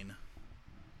insane.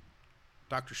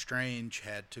 Doctor Strange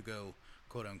had to go,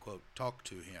 quote unquote, talk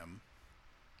to him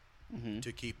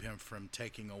to keep him from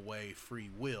taking away free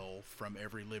will from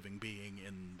every living being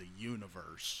in the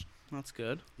universe. That's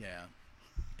good. Yeah.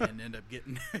 And end up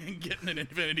getting an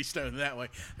Infinity Stone that way.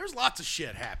 There's lots of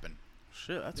shit happen.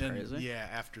 Shit, that's And, crazy. yeah,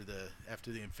 after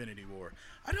the Infinity War.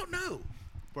 I don't know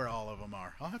where all of them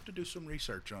are. I'll have to do some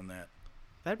research on that.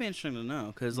 That'd be interesting to know,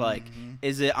 because, like,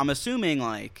 I'm assuming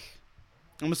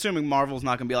Marvel's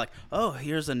not going to be like, oh,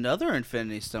 here's another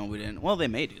Infinity Stone we didn't. Well, they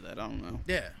may do that. I don't know.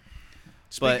 Yeah.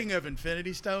 Speaking of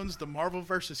Infinity Stones, the Marvel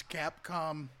vs.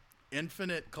 Capcom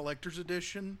Infinite Collector's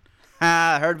Edition.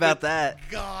 I heard about that.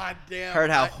 God damn.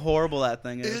 Heard how horrible that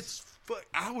thing is.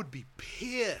 I would be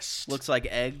pissed. Looks like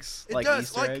eggs. It like does.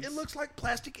 Easter Like eggs. it looks like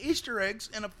plastic Easter eggs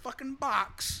in a fucking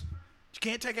box. You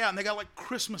can't take out, and they got like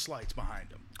Christmas lights behind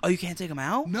them. Oh, you can't take them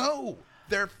out? No,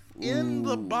 they're in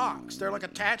the box. They're like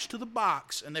attached to the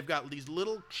box, and they've got these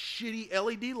little shitty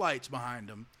LED lights behind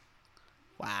them.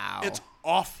 Wow. It's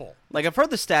awful. Like, I've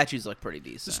heard the statues look pretty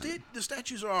decent. The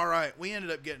statues are all right. We ended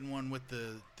up getting one with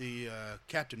the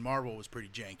Captain Marvel was pretty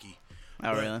janky.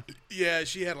 Oh, really? Yeah,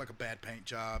 she had like a bad paint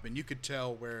job, and you could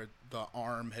tell where the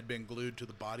arm had been glued to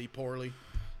the body poorly.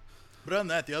 But other than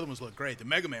that, the other ones look great. The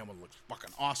Mega Man one looks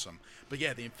fucking awesome. But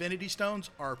yeah, the Infinity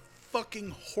Stones are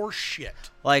fucking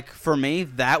horseshit. Like, for me,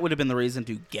 that would have been the reason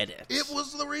to get it. It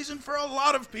was the reason for a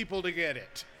lot of people to get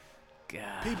it.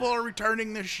 God. People are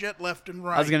returning this shit left and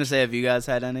right. I was going to say, have you guys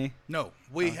had any? No,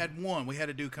 we had one. We had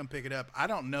a dude come pick it up. I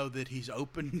don't know that he's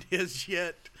opened his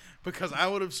yet because I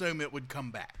would assume it would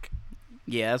come back.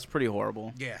 Yeah, it's pretty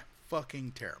horrible. Yeah,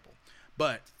 fucking terrible.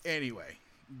 But anyway,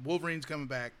 Wolverine's coming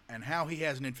back, and how he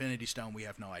has an Infinity Stone, we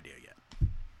have no idea yet.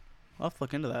 I'll have to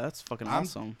look into that. That's fucking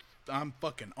awesome. I'm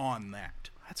fucking on that.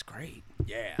 That's great.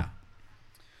 Yeah.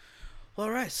 Well,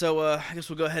 all right, so I guess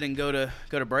we'll go ahead and go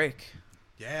to break.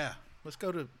 Yeah. Let's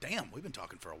go to... Damn, we've been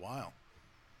talking for a while.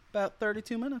 About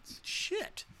 32 minutes.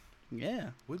 Shit. Yeah.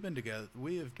 We've been together.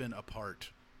 We have been apart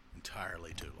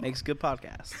entirely too long. Makes a good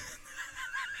podcast.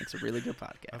 Makes a really good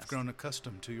podcast. I've grown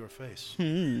accustomed to your face.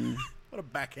 Hmm. What a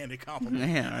backhanded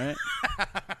compliment. Yeah, all right.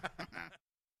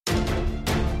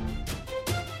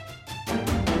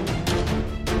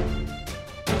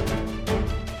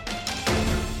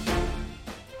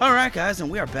 All right, guys,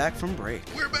 and we are back from break.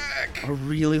 We're back. A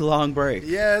really long break.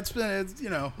 Yeah, it's been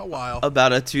a while.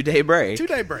 About a 2-day break.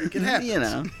 2-day break. It happens. You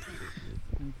know,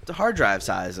 the hard drive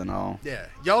size and all. Yeah,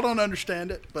 y'all don't understand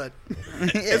it, but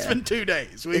it's been 2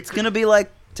 days. It's gonna be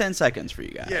like 10 seconds for you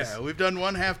guys. Yeah, we've done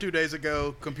one half 2 days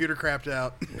ago. Computer crapped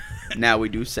out. Now we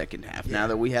do second half. Yeah. Now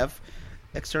that we have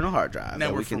external hard drive, Now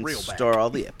that we're we for can real back. store all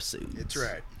the episodes. That's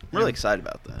right. I'm really excited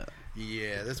about that.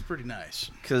 Yeah, that's pretty nice.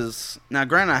 Because now,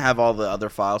 granted, I have all the other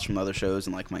files from other shows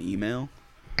in like my email,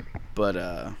 but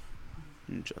let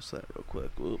me adjust that real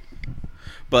quick. Whoop.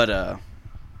 But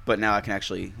now I can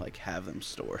actually like have them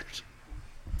stored.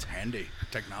 It's handy.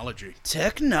 Technology.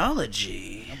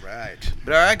 Technology. All right.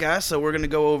 But all right, guys. So we're gonna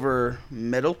go over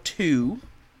Metal 2.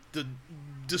 The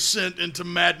descent into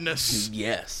madness.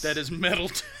 Yes. That is Metal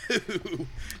 2.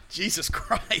 Jesus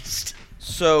Christ.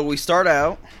 So we start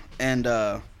out, and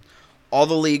all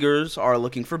the Leaguers are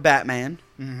looking for Batman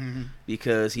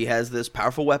because he has this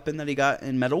powerful weapon that he got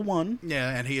in Metal 1.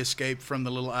 Yeah, and he escaped from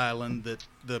the little island that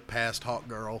the past Hawk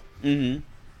Girl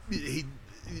he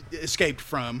escaped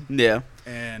from. Yeah.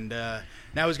 And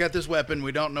now he's got this weapon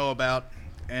we don't know about,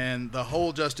 and the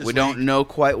whole Justice We League... don't know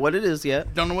quite what it is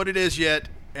yet. Don't know what it is yet,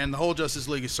 and the whole Justice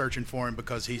League is searching for him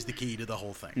because he's the key to the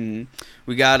whole thing.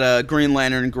 We got Green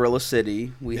Lantern in Gorilla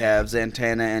City. We have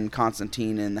Zatanna and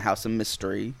Constantine in the House of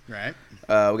Mystery. Right?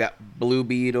 We got Blue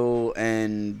Beetle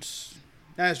and...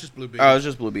 Nah, it's just Blue Beetle. Oh, it's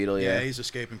just Blue Beetle, yeah, yeah. he's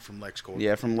escaping from LexCorp.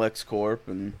 Yeah, from LexCorp.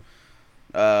 And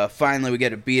Finally, we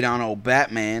get a beat on old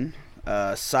Batman.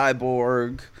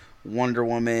 Cyborg, Wonder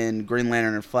Woman, Green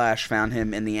Lantern, and Flash found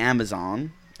him in the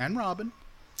Amazon. And Robin.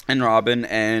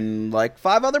 And like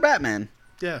 5 other Batman.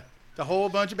 Yeah, the whole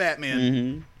bunch of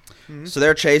Batman. So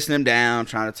they're chasing him down,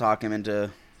 trying to talk him into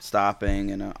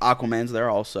stopping, and Aquaman's there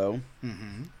also.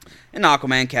 And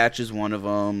Aquaman catches one of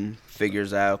them,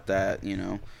 figures out that,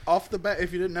 Off the back,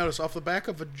 if you didn't notice, off the back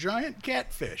of a giant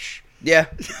catfish. Yeah,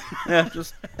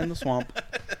 just in the swamp.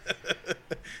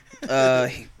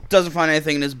 He doesn't find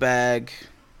anything in his bag.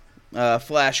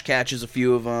 Flash catches a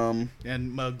few of them.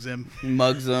 And mugs him.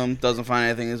 Doesn't find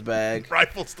anything in his bag.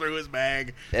 Rifles through his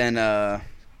bag. And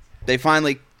they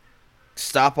finally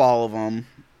stop all of them,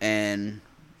 and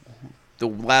the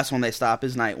last one they stop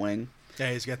is Nightwing.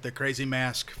 Yeah, he's got the crazy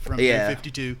mask from New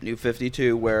 52. New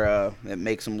 52, where it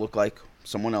makes him look like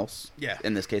someone else. Yeah.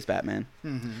 In this case, Batman.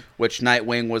 Which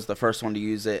Nightwing was the first one to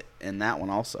use it in that one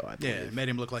also, I believe. Yeah, it made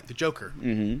him look like the Joker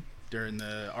during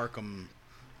the Arkham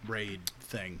raid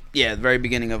thing. Yeah, the very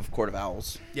beginning of Court of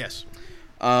Owls. Yes.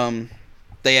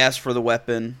 They ask for the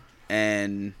weapon,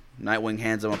 and Nightwing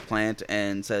hands him a plant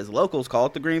and says, locals call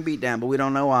it the Green Beatdown, but we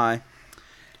don't know why.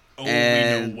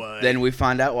 And we know why. Then we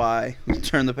find out why. We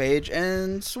turn the page,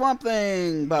 and Swamp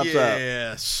Thing pops up.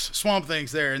 Yes. Swamp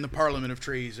Thing's there in the Parliament of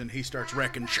Trees, and he starts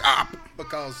wrecking shop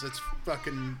because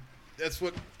that's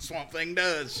what Swamp Thing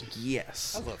does.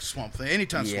 Yes. I love Swamp Thing.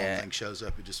 Anytime Swamp Thing shows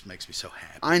up, it just makes me so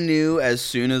happy. I knew as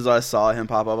soon as I saw him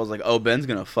pop up, I was like, oh, Ben's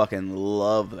going to fucking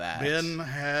love that. Ben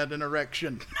had an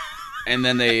erection. And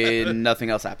then nothing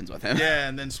else happens with him. Yeah,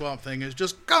 and then Swamp Thing is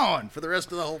just gone for the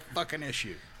rest of the whole fucking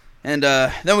issue. And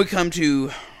then we come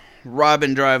to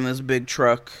Robin driving this big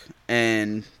truck,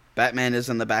 and Batman is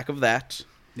in the back of that.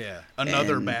 Yeah,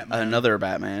 another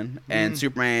Batman. And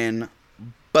Superman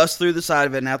busts through the side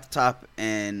of it and out the top,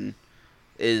 and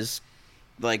is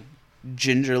like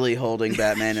gingerly holding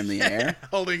Batman in the air,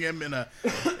 holding him in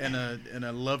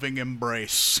a loving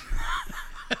embrace.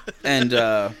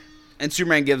 And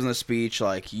Superman gives him a speech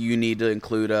like, "You need to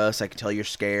include us. I can tell you're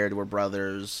scared. We're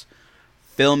brothers.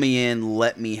 Fill me in.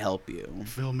 Let me help you.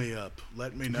 Fill me up.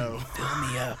 Let me know. Fill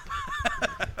me up.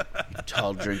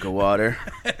 Tall drink of water.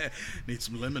 Need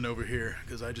some lemon over here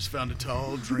because I just found a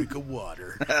tall drink of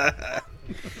water."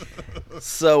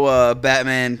 So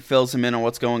Batman fills him in on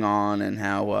what's going on and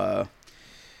how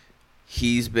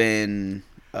he's been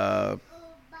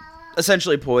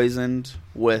essentially poisoned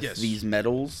with these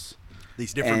metals.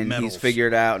 These different metals. And he's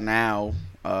figured out now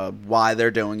why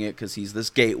they're doing it, because he's this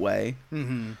gateway.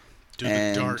 To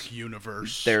the dark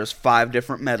universe. There's 5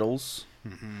 different metals.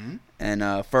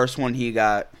 And first one he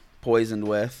got poisoned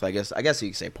with, I guess you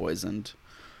could say poisoned.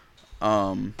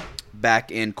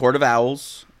 Back in Court of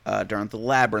Owls, during the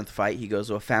Labyrinth fight, he goes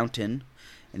to a fountain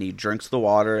and he drinks the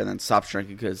water and then stops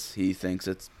drinking because he thinks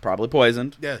it's probably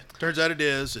poisoned. Yeah, turns out it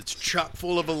is. It's chock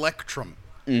full of electrum.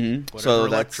 So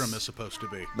electrum is supposed to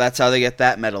be. That's how they get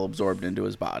that metal absorbed into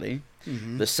his body.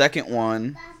 The second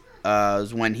one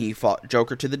is when he fought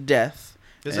Joker to the death.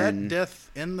 Is that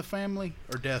death in the family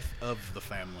or death of the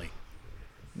family?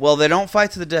 Well, they don't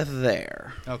fight to the death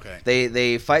there. Okay.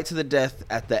 They fight to the death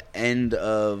at the end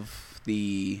of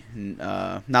the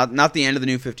not the end of the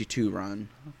New 52 run,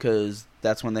 because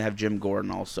that's when they have Jim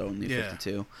Gordon also in New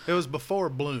 52. It was before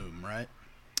Bloom, right?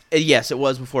 Yes, it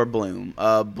was before Bloom.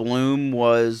 Bloom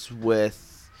was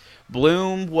with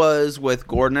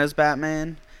Gordon as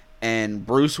Batman, and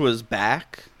Bruce was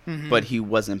back, but he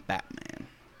wasn't Batman.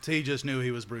 So he just knew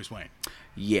he was Bruce Wayne.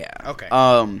 Yeah. Okay.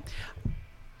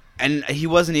 And he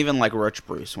wasn't even like rich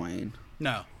Bruce Wayne.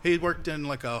 No, he worked in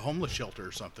like a homeless shelter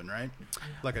or something, right?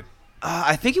 Like a.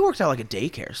 I think he worked at like a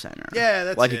daycare center. Yeah,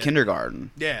 that's like a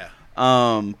kindergarten. Yeah.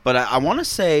 But I want to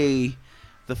say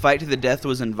the fight to the death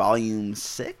was in volume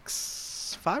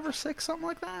 6, 5 or 6, something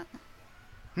like that.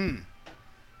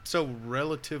 So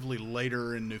relatively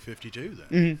later in New 52,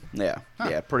 then. Yeah,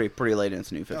 yeah, pretty late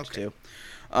into New 52.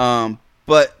 Okay.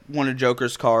 But one of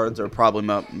Joker's cards, or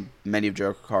probably many of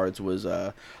Joker's cards, was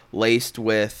laced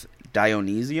with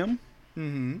Dionysium.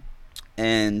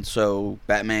 And so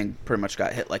Batman pretty much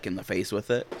got hit like in the face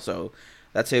with it. So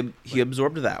that's him. He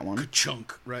absorbed that one.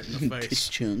 Ka-chunk right in the face.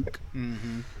 Ka-chunk.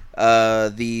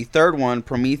 The third one,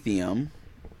 Prometheum,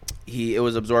 it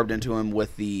was absorbed into him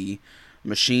with the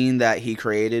machine that he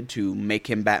created to make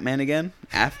him Batman again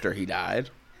after he died.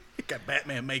 Got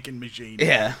Batman making machine.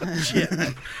 Yeah. Shit.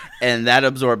 And that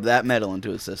absorbed that metal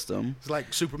into his system. It's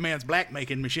like Superman's black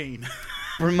making machine.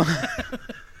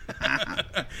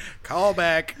 Call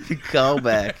back. Call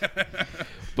back.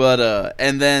 But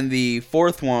and then the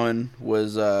fourth one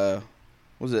was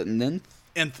it Ninth?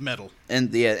 Nth metal.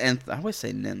 And yeah, nth. I always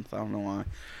say ninth. I don't know why.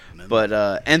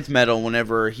 But nth metal.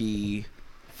 Whenever he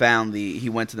found he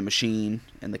went to the machine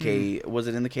in the cave. Was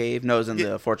it in the cave? No, it was in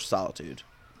the Fortress of Solitude.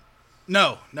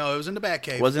 No, it was in the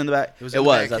Batcave. Was it in the back? It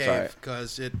was. That's right.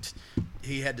 Because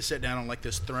he had to sit down on like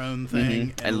this throne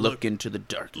thing and look into the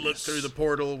darkness. Look through the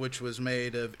portal, which was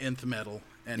made of nth metal,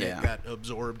 and it got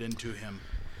absorbed into him.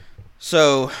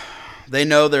 So they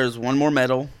know there's one more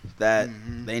metal that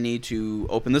they need to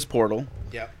open this portal.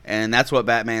 Yep. And that's what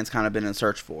Batman's kind of been in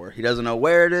search for. He doesn't know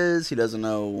where it is. He doesn't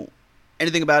know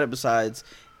anything about it besides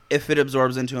if it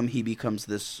absorbs into him, he becomes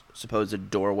this supposed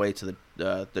doorway to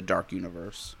the dark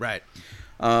universe. Right.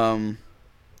 So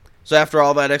after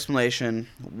all that explanation,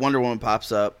 Wonder Woman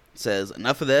pops up, says,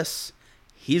 "Enough of this.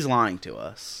 He's lying to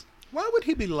us." Why would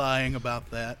he be lying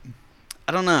about that?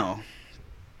 I don't know.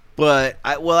 But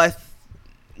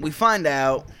we find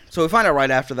out. So we find out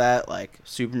right after that, like,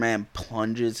 Superman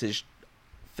plunges his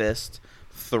fist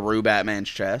through Batman's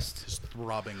chest. His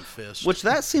throbbing fist. Which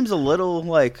that seems a little,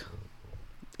 like,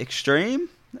 extreme.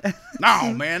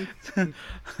 No, man.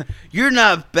 You're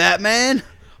not Batman.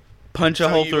 Punch a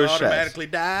hole through his chest. Automatically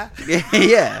die?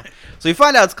 Yeah. So you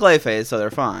find out it's Clayface, so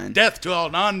they're fine. Death to all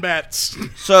non-bats.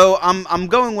 So I'm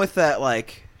going with that,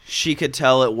 like, she could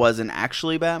tell it wasn't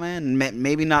actually Batman.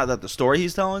 Maybe not that the story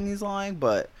he's telling he's lying,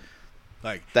 but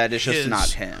like that is just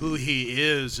not him. Who he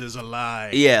is a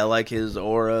lie. Yeah, like his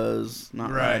aura's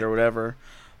not right or whatever.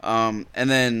 And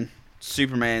then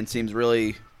Superman seems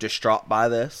really distraught by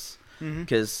this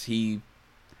because he,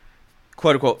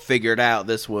 quote unquote, figured out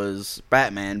this was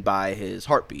Batman by his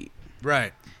heartbeat.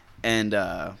 Right. And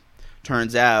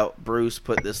turns out Bruce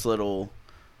put this little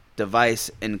device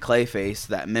in Clayface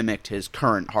that mimicked his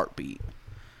current heartbeat.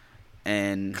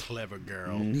 And clever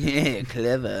girl. Yeah,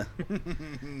 clever.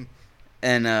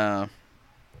 And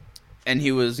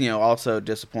he was, also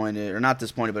disappointed, or not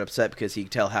disappointed, but upset because he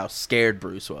could tell how scared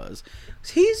Bruce was.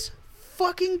 He's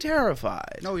fucking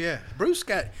terrified. Oh yeah,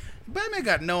 Batman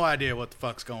got no idea what the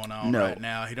fuck's going on right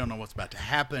now. He don't know what's about to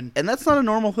happen, and that's not a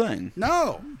normal thing.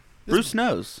 No, Bruce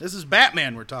knows. This is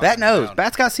Batman we're talking. Bat knows. About.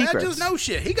 Bat's got secrets. Bat just knows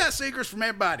shit. He got secrets from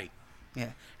everybody.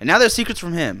 Yeah, and now there's secrets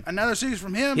from him. Another secrets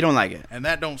from him. He don't like it, and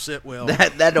that don't sit well.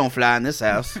 That don't fly in this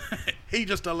house. He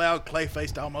just allowed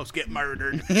Clayface to almost get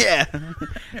murdered. Yeah.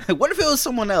 What if it was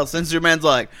someone else? And Superman's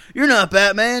like, "You're not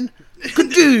Batman."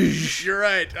 Kadoosh. You're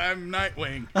right. I'm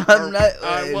Nightwing.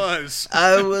 I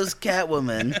was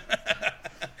Catwoman.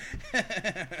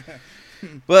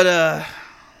 But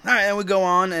all right, and we go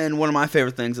on, and one of my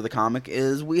favorite things of the comic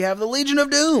is we have the Legion of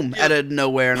Doom out of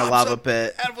nowhere in a lava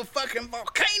pit. Out of a fucking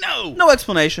volcano. No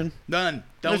explanation. None.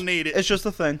 Don't need it. It's just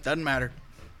a thing. Doesn't matter.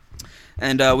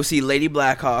 And we see Lady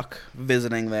Blackhawk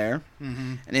visiting there.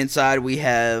 Mm-hmm. And inside we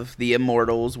have the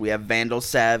Immortals. We have Vandal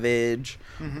Savage,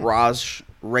 Ra's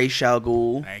al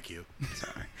Ghul. Thank you.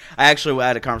 Sorry. I actually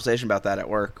had a conversation about that at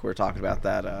work. We were talking about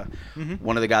that.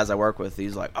 One of the guys I work with,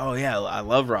 he's like, "Oh yeah, I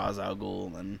love Ra's al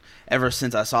Ghul." And ever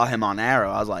since I saw him on Arrow,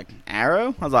 I was like,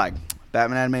 "Arrow?" I was like,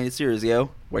 "Batman animated series,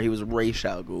 yo, where he was Ra's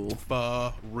al Ghul."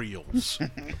 For reals.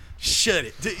 Shut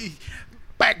it.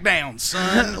 Back down,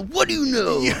 son. What do you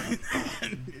know?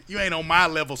 You ain't on my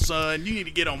level, son. You need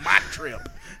to get on my trip.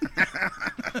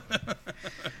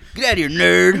 Get out of here,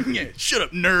 nerd. Yeah, shut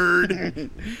up, nerd.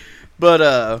 But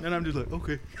and I'm just like,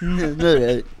 okay,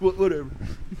 whatever.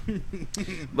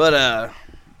 But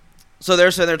so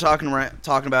they're talking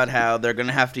about how they're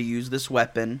gonna have to use this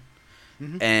weapon,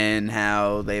 and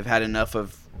how they've had enough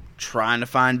of trying to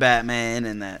find Batman,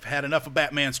 and that had enough of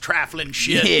Batman's trifling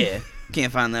shit. Yeah,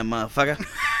 can't find that motherfucker.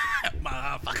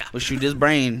 We'll shoot his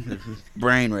brain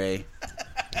ray.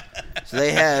 So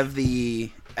they have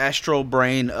the astral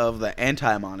brain of the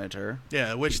Anti-Monitor.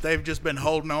 Yeah, which they've just been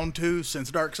holding on to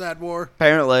since Darkseid War.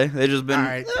 Apparently. They've just been,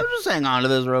 right. Just hang on to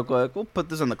this real quick. We'll put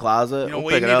this in the closet. We'll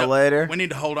we pick it up later. We need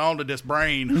to hold on to this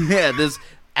brain. Yeah, this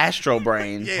astral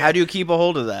brain. Yeah. How do you keep a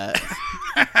hold of that?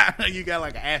 You got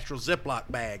like an astral Ziploc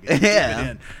bag.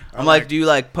 Yeah. I'm like, do you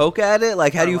like poke at it?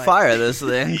 Like, how do you fire this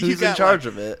thing? Who's in charge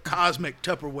of it? Cosmic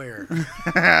Tupperware.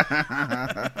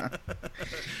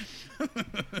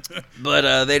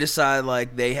 But they decide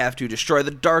like they have to destroy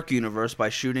the Dark Universe by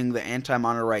shooting the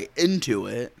Anti-Monitor right into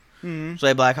it. Mm-hmm.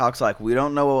 So Blackhawk's like, we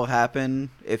don't know what will happen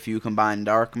if you combine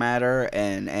dark matter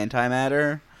and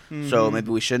antimatter. Mm-hmm. So maybe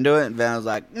we shouldn't do it. And Vandal's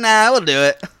like, nah, we'll do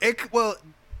it. It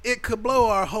could blow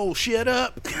our whole shit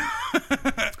up.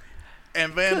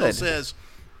 And Vandal says,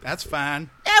 that's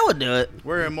fine. Yeah, we'll do it.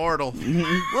 We're immortal.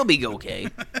 We'll be okay.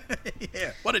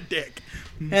 Yeah, what a dick.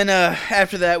 And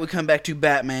after that, we come back to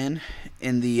Batman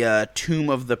in the tomb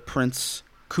of the Prince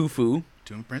Khufu.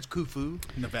 Tomb of Prince Khufu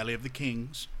in the Valley of the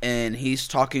Kings. And he's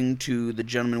talking to the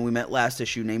gentleman we met last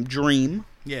issue named Dream.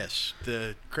 Yes,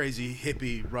 the crazy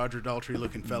hippie Roger Daltrey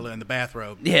looking fella in the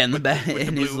bathrobe. Yeah,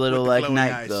 in his little like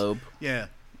night robe. Yeah,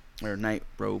 or night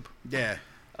robe. Yeah.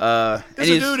 It's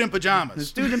a dude in pajamas.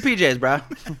 This dude in PJs, bro.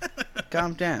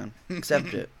 Calm down.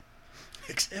 Accept it.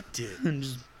 Accept it.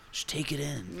 Just take it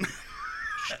in.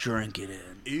 Just drink it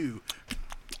in. Ew.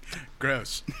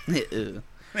 Gross. Ew.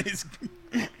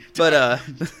 But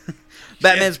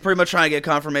Batman's pretty much trying to get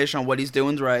confirmation on what he's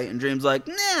doing's right, and Dream's like,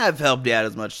 nah, I've helped you out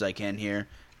as much as I can here,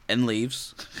 and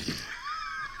leaves.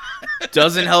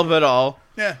 Doesn't help at all.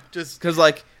 Yeah, just because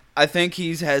like I think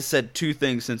he has said two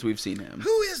things since we've seen him.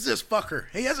 Who is this fucker?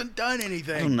 He hasn't done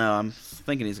anything. I don't know. I'm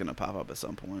thinking he's gonna pop up at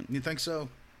some point. You think so?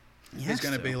 He's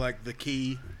gonna be like the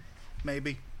key,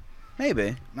 maybe.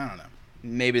 Maybe. I don't know.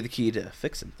 Maybe the key to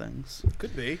fixing things.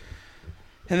 Could be.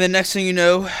 And then next thing you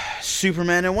know,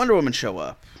 Superman and Wonder Woman show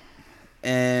up.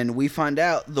 And we find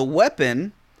out the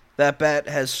weapon that Bat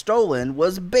has stolen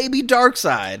was Baby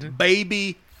Darkseid.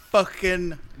 Baby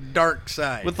fucking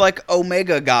Darkseid. With like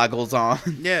Omega goggles on.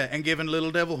 Yeah, and giving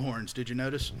little devil horns. Did you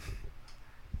notice?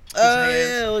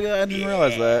 Yeah, look at that. I didn't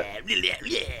realize that.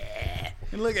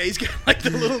 And look, he's got like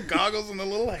the little goggles and the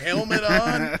little helmet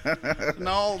on. And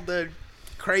all the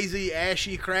crazy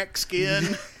ashy cracked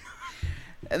skin.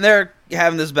 And they're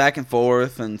having this back and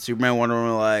forth, and Superman and Wonder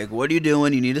Woman are like, what are you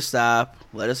doing? You need to stop.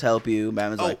 Let us help you.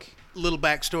 Batman's like... Little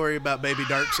backstory about Baby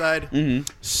Darkseid.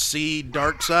 Mm-hmm. See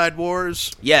Darkseid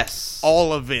Wars? Yes.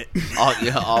 All of it.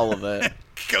 All of it.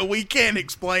 We can't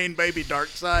explain Baby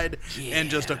Darkseid in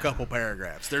just a couple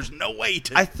paragraphs. There's no way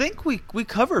to... I think we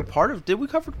covered part of... Did we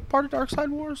cover part of Darkseid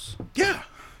Wars? Yeah.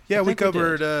 Yeah, we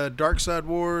covered Darkseid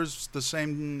Wars the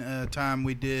same time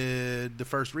we did the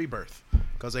first Rebirth.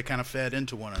 Because they kind of fed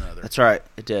into one another. That's right.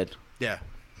 It did. Yeah.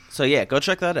 So, yeah, go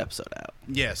check that episode out.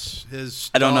 Yes.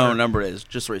 I don't know what number it is.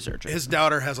 Just research it. His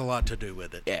daughter has a lot to do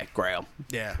with it. Yeah, Grail.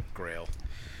 Yeah, Grail.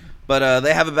 But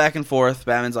they have it back and forth.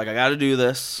 Batman's like, I got to do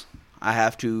this. I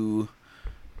have to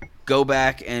go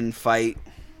back and fight.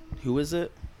 Who is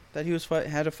it that he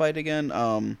had to fight again?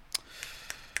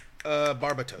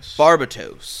 Barbatos.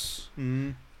 Barbatos. Mm-hmm.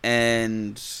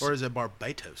 And... Or is it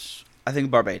Barbatos? I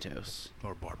think Barbatos.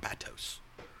 Or Barbatos.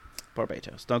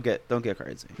 Barbatos. Don't get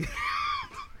crazy.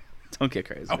 Don't get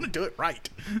crazy. I want to do it right.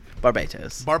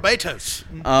 Barbatos. Barbatos.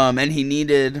 And he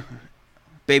needed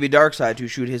Baby Darkseid to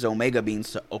shoot his Omega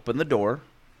beams to open the door.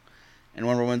 And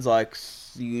Wonder Woman's like,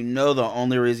 you know the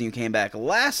only reason you came back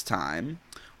last time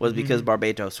was because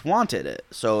Barbatos wanted it.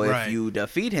 So if you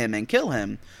defeat him and kill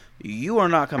him, you are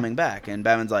not coming back. And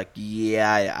Batman's like,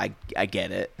 yeah, I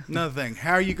get it. Another thing,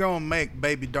 how are you going to make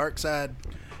Baby Darkseid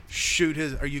shoot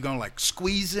his... Are you going to, like,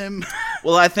 squeeze him?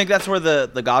 Well, I think that's where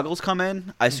the goggles come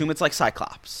in. I assume it's like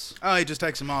Cyclops. Oh, he just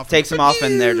takes him off. Takes them off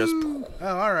and they're just... Oh,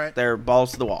 all right. They're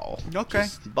balls to the wall. Okay.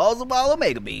 Just balls to the wall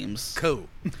Omega beams. Cool.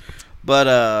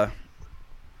 But,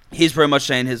 he's pretty much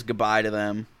saying his goodbye to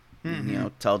them. Mm-hmm. You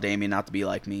know, tell Damien not to be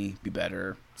like me, be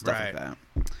better, stuff like that.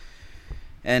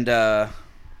 And,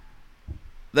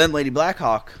 then Lady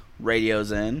Blackhawk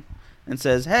radios in and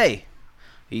says, hey,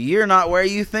 you're not where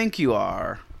you think you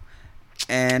are.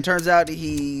 And turns out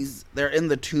they're in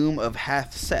the tomb of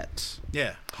Hath-Set.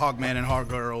 Yeah, Hogman and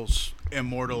Hoggirl's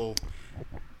immortal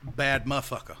bad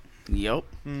motherfucker. Yep.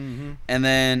 Mm-hmm. And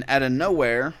then out of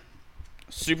nowhere,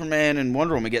 Superman and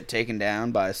Wonder Woman get taken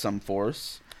down by some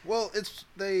force. Well,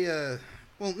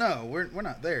 well, no, we're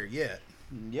not there yet.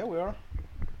 Yeah, we are.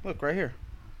 Look, right here.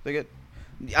 They get...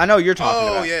 I know you're talking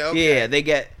about. Oh, yeah, okay. Yeah,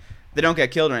 they don't get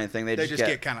killed or anything. They just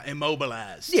get kind of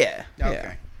immobilized. Yeah. Okay.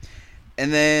 Yeah.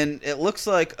 And then it looks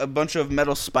like a bunch of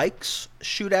metal spikes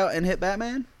shoot out and hit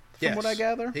Batman, from what I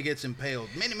gather. He gets impaled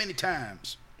many, many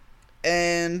times.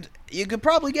 And you could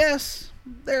probably guess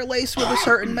they're laced with a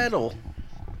certain metal.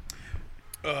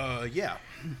 Yeah.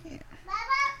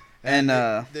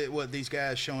 And what these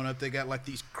guys showing up, they got like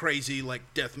these crazy like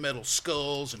death metal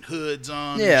skulls and hoods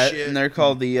on. Yeah, and shit. And they're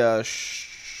called the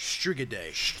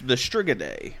Strigidae. The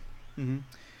Strigidae. Mm-hmm.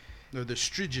 They're the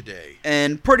Strigidae.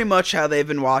 And pretty much how they've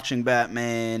been watching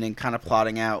Batman and kind of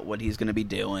plotting out what he's going to be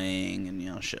doing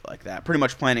and shit like that. Pretty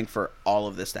much planning for all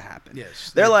of this to happen.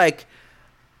 Yes. They're like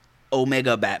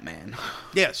Omega Batman.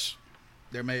 Yes.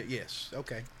 Yes.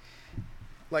 Okay.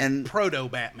 Like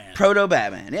Proto-Batman.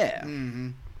 Proto-Batman, yeah. Mm-hmm.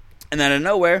 And then out of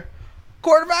nowhere,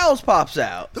 Court of Owls pops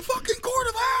out. The fucking Court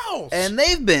of Owls! And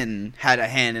they've had a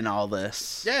hand in all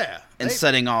this. Yeah. And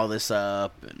setting all this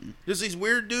up. And just these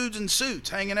weird dudes in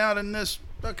suits hanging out in this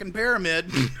fucking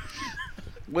pyramid.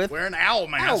 with wearing owl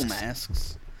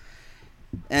masks.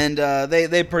 And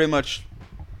they pretty much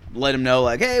let him know,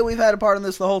 like, hey, we've had a part in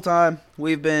this the whole time.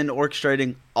 We've been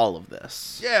orchestrating all of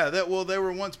this. Yeah, they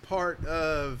were once part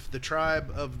of the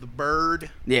tribe of the bird.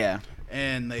 Yeah.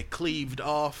 And they cleaved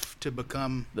off to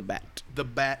become the Bat. The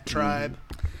Bat tribe.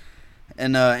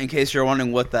 And in case you're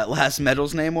wondering what that last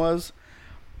metal's name was,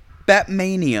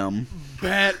 Batmanium.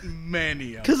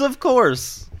 Batmanium. Because of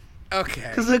course. Okay.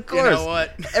 Because of course. You know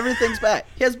what? Everything's bat.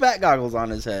 He has bat goggles on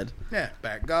his head. Yeah,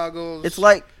 bat goggles. It's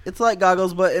like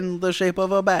goggles, but in the shape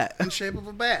of a bat. In the shape of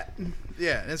a bat.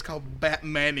 Yeah, it's called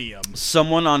Batmanium.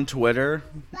 Someone on Twitter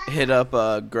hit up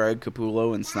Greg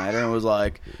Capullo and Snyder and was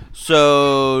like,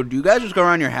 so do you guys just go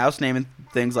around your house naming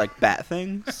things like bat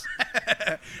things?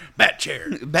 Bat chair.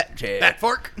 Bat chair. Bat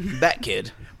fork. Bat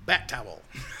kid. Bat towel.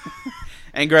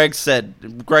 And Greg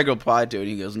replied to it, and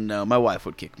he goes, no, my wife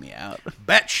would kick me out.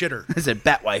 Bat shitter. I said,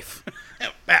 bat wife.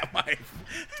 Bat wife.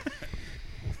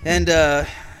 And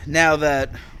now that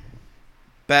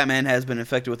Batman has been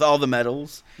infected with all the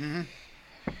metals,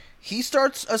 he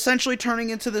starts essentially turning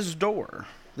into this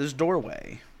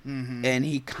doorway. And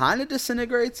he kind of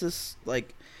disintegrates this,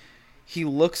 like, he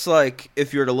looks like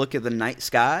if you were to look at the night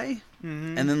sky,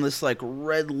 and then this, like,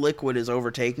 red liquid is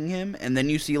overtaking him, and then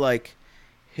you see, like,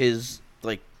 his,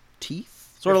 like,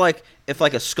 teeth. Sort of like if,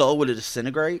 like, a skull would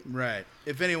disintegrate. Right.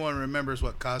 If anyone remembers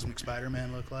what Cosmic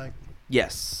Spider-Man looked like.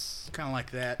 Yes. Kind of like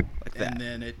that. Like that. And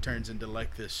then it turns into,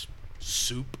 like, this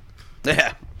soup.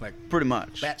 Yeah. Like, pretty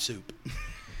much. bat soup.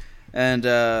 And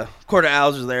Court of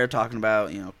Owls is there talking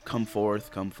about, come forth,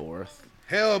 come forth.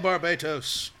 Hail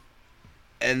Barbatos.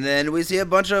 And then we see a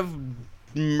bunch of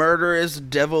murderous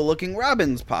devil-looking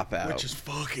robins pop out. Which is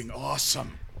fucking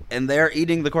awesome. And they're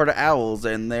eating the Court of Owls,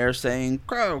 and they're saying,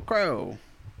 crow, crow.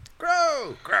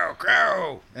 Crow, crow,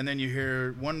 crow. And then you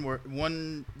hear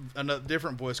another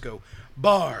different voice go,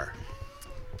 bar.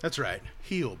 That's right.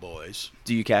 Heel, boys.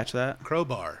 Do you catch that?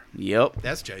 Crowbar. Yep.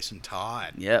 That's Jason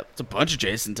Todd. Yep. It's a bunch of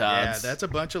Jason Todds. Yeah, that's a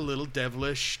bunch of little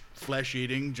devilish,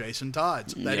 flesh-eating Jason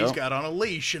Todds that he's got on a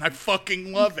leash, and I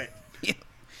fucking love it.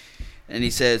 And he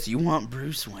says, you want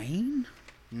Bruce Wayne?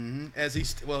 As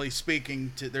he's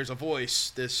speaking to, there's a voice,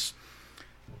 this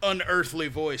unearthly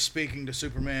voice speaking to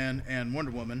Superman and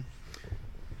Wonder Woman.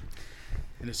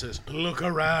 And it says, look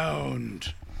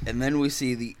around. And then we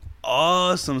see the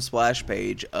awesome splash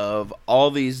page of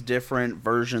all these different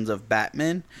versions of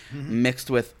Batman mixed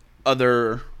with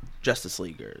other Justice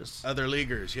Leaguers. Other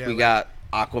Leaguers, yeah. We got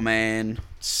Aquaman.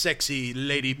 Sexy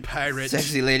lady pirate.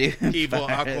 Sexy lady evil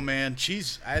pirate. Aquaman.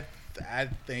 I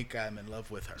think I'm in love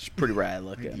with her. She's pretty rad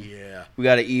looking. Yeah. We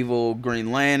got an evil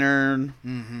Green Lantern.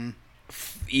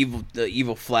 The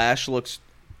evil Flash looks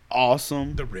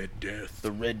awesome. The Red Death.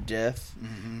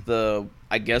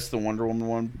 I guess the Wonder Woman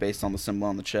one based on the symbol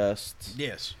on the chest.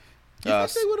 Yes. You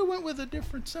think they would have went with a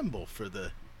different symbol for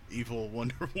the evil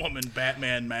Wonder Woman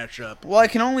Batman mashup? Well, I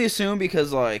can only assume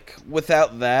because, like,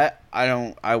 without that,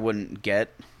 I wouldn't get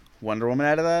Wonder Woman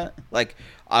out of that. Like,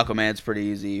 Aquaman's pretty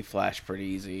easy, Flash pretty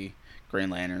easy, Green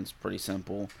Lantern's pretty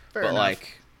simple. Fair but enough.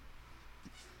 like,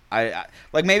 I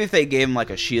like maybe if they gave him like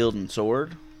a shield and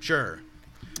sword. Sure.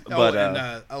 But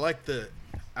I like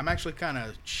I'm actually kind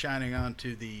of shining on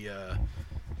to the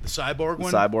Cyborg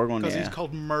one. Cyborg one, because yeah. he's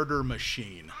called Murder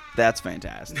Machine. That's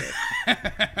fantastic.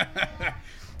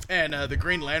 And the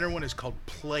Green Lantern one is called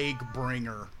Plague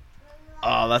Bringer.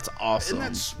 Oh, that's awesome.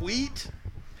 Isn't that sweet?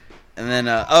 And then,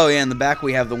 in the back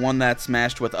we have the one that's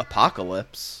smashed with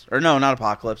Apocalypse. Or no, not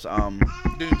Apocalypse.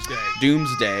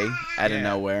 Doomsday out of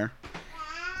nowhere.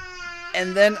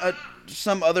 And then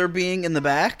some other being in the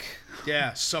back.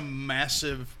 Yeah, some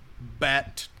massive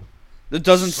bat. That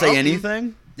doesn't Something. say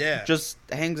anything. Yeah. Just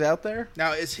hangs out there.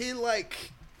 Now, is he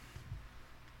like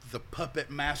the puppet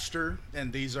master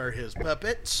and these are his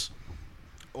puppets?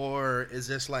 Or is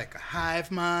this like a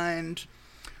hive mind?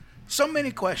 So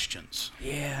many questions.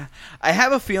 Yeah. I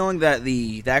have a feeling that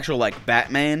the actual, like,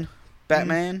 Batman,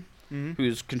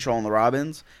 who's controlling the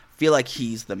Robins, feel like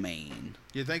he's the main.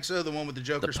 You think so? The one with the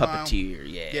Joker The smile? puppeteer,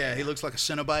 yeah. Yeah, he looks like a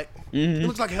Cenobite. He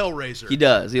looks like Hellraiser. He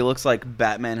does. He looks like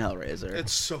Batman Hellraiser.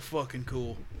 It's so fucking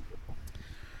cool.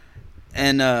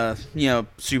 And,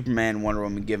 Superman and Wonder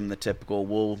Woman give him the typical,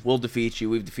 we'll defeat you.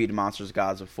 We've defeated monsters,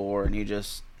 gods before. And he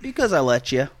just, because I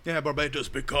let you. Yeah,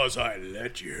 Barbatos, because I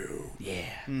let you. Yeah.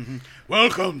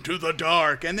 Welcome to the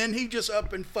dark. And then he just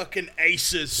up and fucking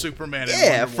aces Superman and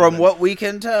Yeah, Wonder from Woman. what we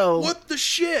can tell. What the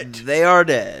shit? They are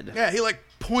dead. Yeah, he like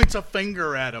points a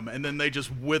finger at him and then they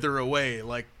just wither away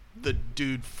like the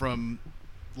dude from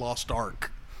Lost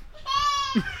Ark.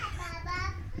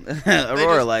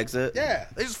 Aurora likes it. Yeah,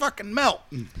 they just fucking melt.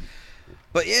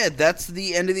 But yeah, that's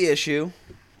the end of the issue.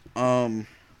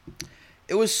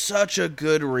 It was such a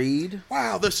good read.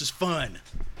 Wow, this is fun.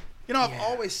 You know, I've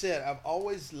always said I've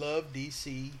always loved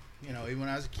DC. You know, even when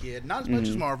I was a kid, not as much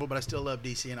as Marvel, but I still love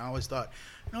DC. And I always thought,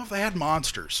 you know, if they had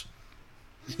monsters,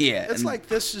 it's like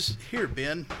this is here,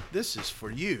 Ben. This is for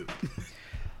you.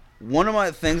 One of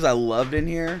my things I loved in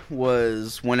here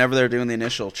was whenever they're doing the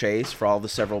initial chase for all the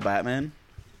several Batman,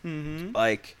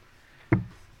 like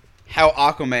how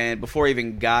Aquaman, before he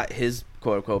even got his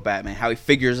quote-unquote Batman, how he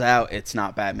figures out it's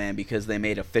not Batman because they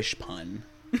made a fish pun.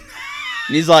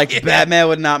 And he's like, Batman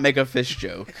would not make a fish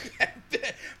joke.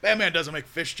 Batman doesn't make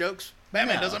fish jokes.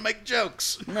 Batman doesn't make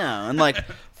jokes. No, and like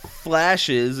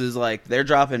Flashes is like they're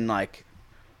dropping like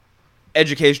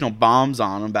educational bombs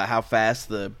on him about how fast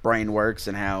the brain works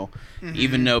and how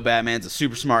even though Batman's a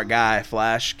super smart guy,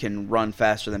 Flash can run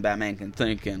faster than Batman can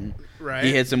think, and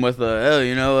he hits him with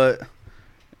you know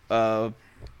what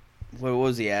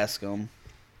was he ask him?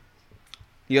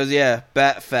 He goes, yeah,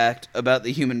 bat fact about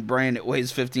the human brain, it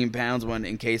weighs 15 pounds when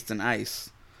encased in ice.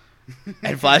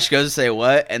 And Flash goes to say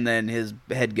what, and then his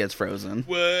head gets frozen.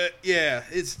 What? Yeah,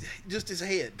 it's just his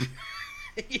head.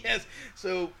 Yes.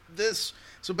 So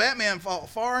Batman fought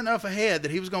far enough ahead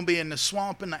that he was going to be in the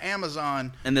swamp in the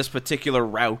Amazon. In this particular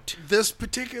route. This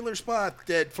particular spot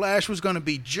that Flash was going to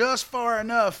be just far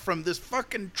enough from this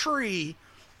fucking tree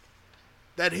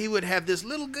that he would have this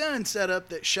little gun set up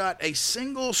that shot a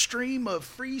single stream of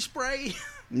freeze spray.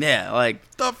 Yeah,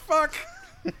 like... The fuck?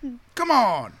 Come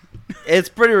on. It's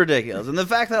pretty ridiculous. And the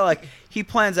fact that, like, he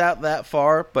plans out that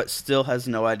far, but still has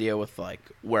no idea with, like,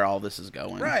 where all this is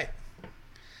going. Right.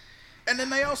 And then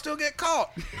they all still get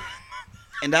caught.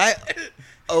 And I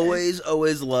always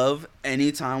love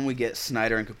anytime we get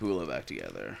Snyder and Capullo back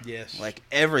together. Yes. Like,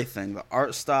 everything. The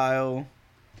art style,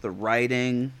 the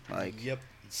writing, like,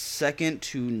 second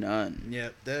to none.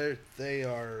 Yep. They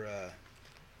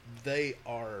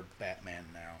are Batman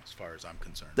now, as far as I'm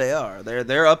concerned. They are.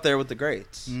 They're up there with the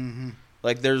greats. Mm-hmm.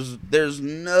 Like, there's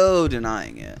no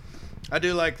denying it. I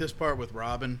do like this part with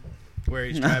Robin, where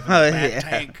he's driving the Bat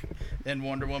tank and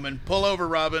Wonder Woman. Pull over,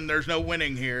 Robin. There's no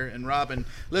winning here. And Robin,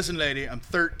 listen, lady, I'm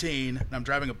 13, and I'm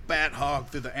driving a Bat Hog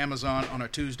through the Amazon on a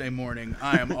Tuesday morning.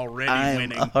 I am already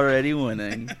winning. Already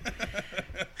winning.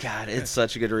 God, it's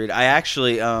such a good read. I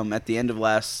actually, at the end of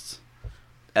last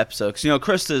episode, because, you know,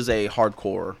 Krista is a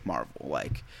hardcore Marvel.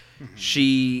 Like,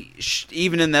 she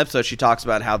even in the episode, she talks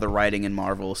about how the writing in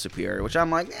Marvel is superior, which I'm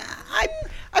like,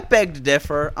 I beg to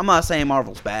differ. I'm not saying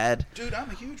Marvel's bad. Dude, I'm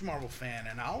a huge Marvel fan,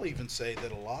 and I'll even say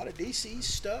that a lot of DC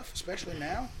stuff, especially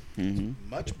now,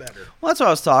 much better. Well, that's what I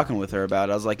was talking with her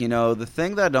about. I was like, you know, the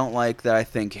thing that I don't like that I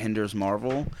think hinders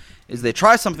Marvel is they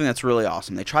try something that's really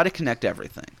awesome. They try to connect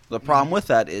everything. The problem with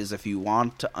that is if you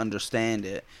want to understand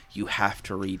it, you have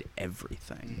to read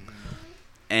everything.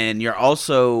 And you're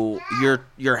also,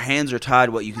 your hands are tied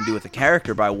what you can do with a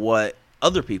character by what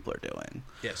other people are doing.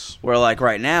 Yes. Where, like,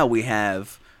 right now we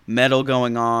have Metal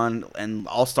going on and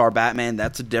All-Star Batman,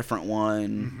 that's a different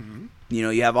one. You know,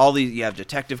 you have all these, you have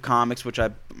Detective Comics, which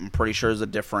I'm pretty sure is a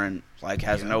different, like,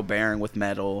 has no bearing with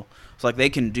Metal. So, like, they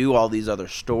can do all these other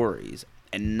stories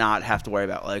and not have to worry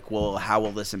about, like, well, how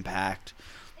will this impact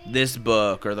this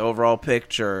book or the overall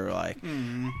picture? Like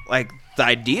the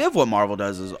idea of what Marvel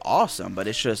does is awesome, but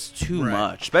it's just too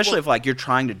much, especially if like you're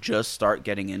trying to just start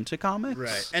getting into comics.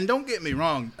 Right. And don't get me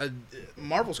wrong,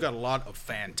 Marvel's got a lot of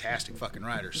fantastic fucking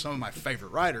writers. Some of my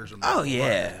favorite writers are Marvel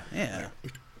writers.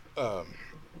 God,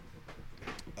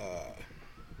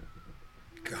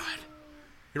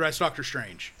 he writes Doctor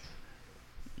Strange.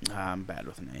 I'm bad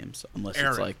with names unless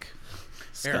Aaron. it's like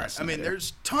Aaron. I mean,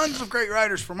 there's tons of great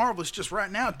writers for Marvel. It's just right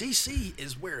now DC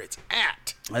is where it's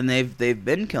at, and they've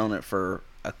been killing it for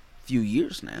a few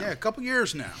years now. Yeah, a couple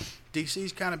years now.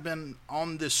 DC's kind of been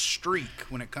on this streak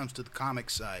when it comes to the comic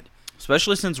side,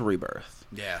 especially since Rebirth.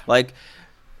 Yeah, like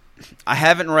I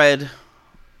haven't read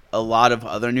a lot of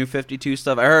other New 52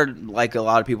 stuff. I heard like a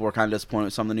lot of people were kind of disappointed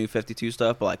with some of the New 52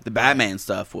 stuff, but like the Batman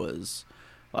stuff was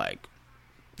like,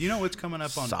 you know, what's coming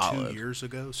up on solid. 2 years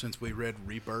ago since we read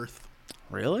Rebirth.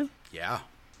 Really? Yeah.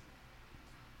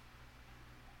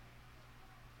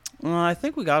 Well, I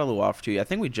think we got a little off 2 years. I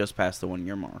think we just passed the 1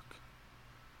 year mark.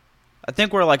 I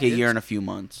think we're like a year and a few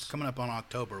months. Coming up on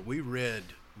October. We read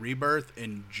Rebirth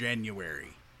in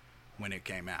January when it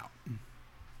came out.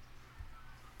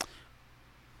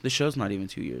 The show's not even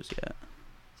 2 years yet.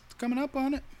 It's coming up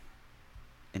on it.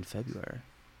 In February.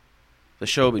 The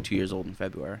show will be 2 years old in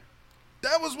February.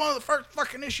 That was one of the first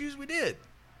fucking issues we did.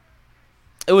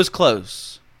 It was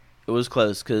close. It was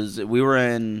close because we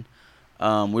were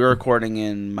recording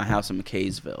in my house in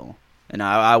McKaysville, and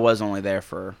I was only there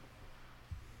for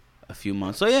a few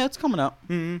months. So yeah, it's coming up.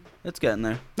 It's getting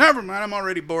there. Never mind. I'm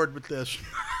already bored with this.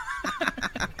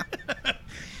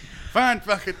 Fine,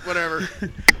 fuck it, whatever.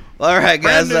 All right,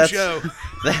 guys. Brand new show.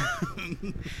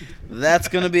 That's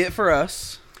going to be it for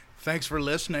us. Thanks for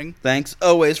listening. Thanks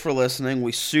always for listening.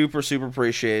 We super, super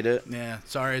appreciate it. Yeah,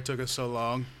 sorry it took us so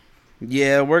long.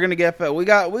 Yeah, we're going to get back. We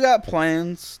got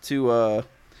plans to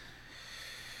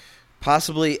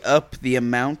possibly up the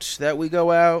amount that we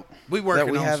go out. We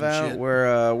working on some shit.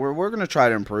 We're going to try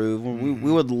to improve.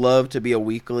 We would love to be a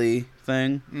weekly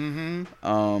thing.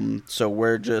 Mm-hmm. So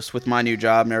we're just, with my new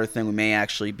job and everything, we may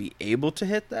actually be able to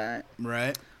hit that.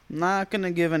 Right. I'm not going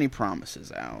to give any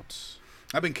promises out.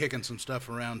 I've been kicking some stuff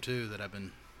around, too, that I've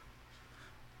been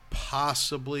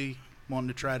possibly wanting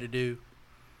to try to do.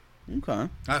 Okay.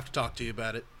 I have to talk to you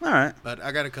about it. All right. But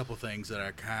I got a couple things that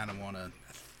I kind of want to,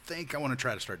 I want to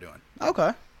try to start doing.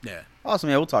 Okay. Yeah. Awesome.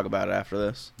 Yeah, we'll talk about it after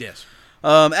this. Yes.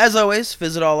 As always,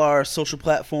 visit all our social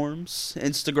platforms,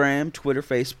 Instagram, Twitter,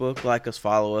 Facebook, like us,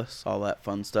 follow us, all that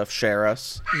fun stuff, share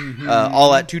us. Mm-hmm.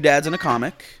 All at Two Dads and a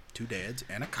Comic. Two Dads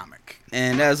and a Comic.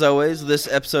 And as always, this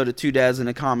episode of Two Dads and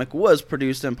a Comic was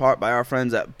produced in part by our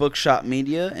friends at Bookshop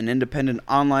Media, an independent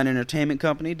online entertainment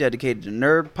company dedicated to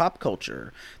nerd pop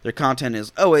culture. Their content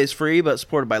is always free, but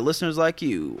supported by listeners like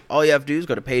you. All you have to do is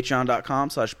go to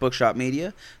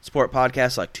patreon.com/bookshopmedia, support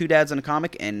podcasts like Two Dads and a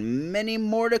Comic, and many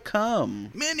more to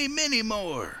come. Many, many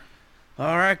more.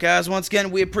 All right, guys. Once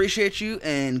again, we appreciate you,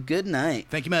 and good night.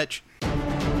 Thank you much.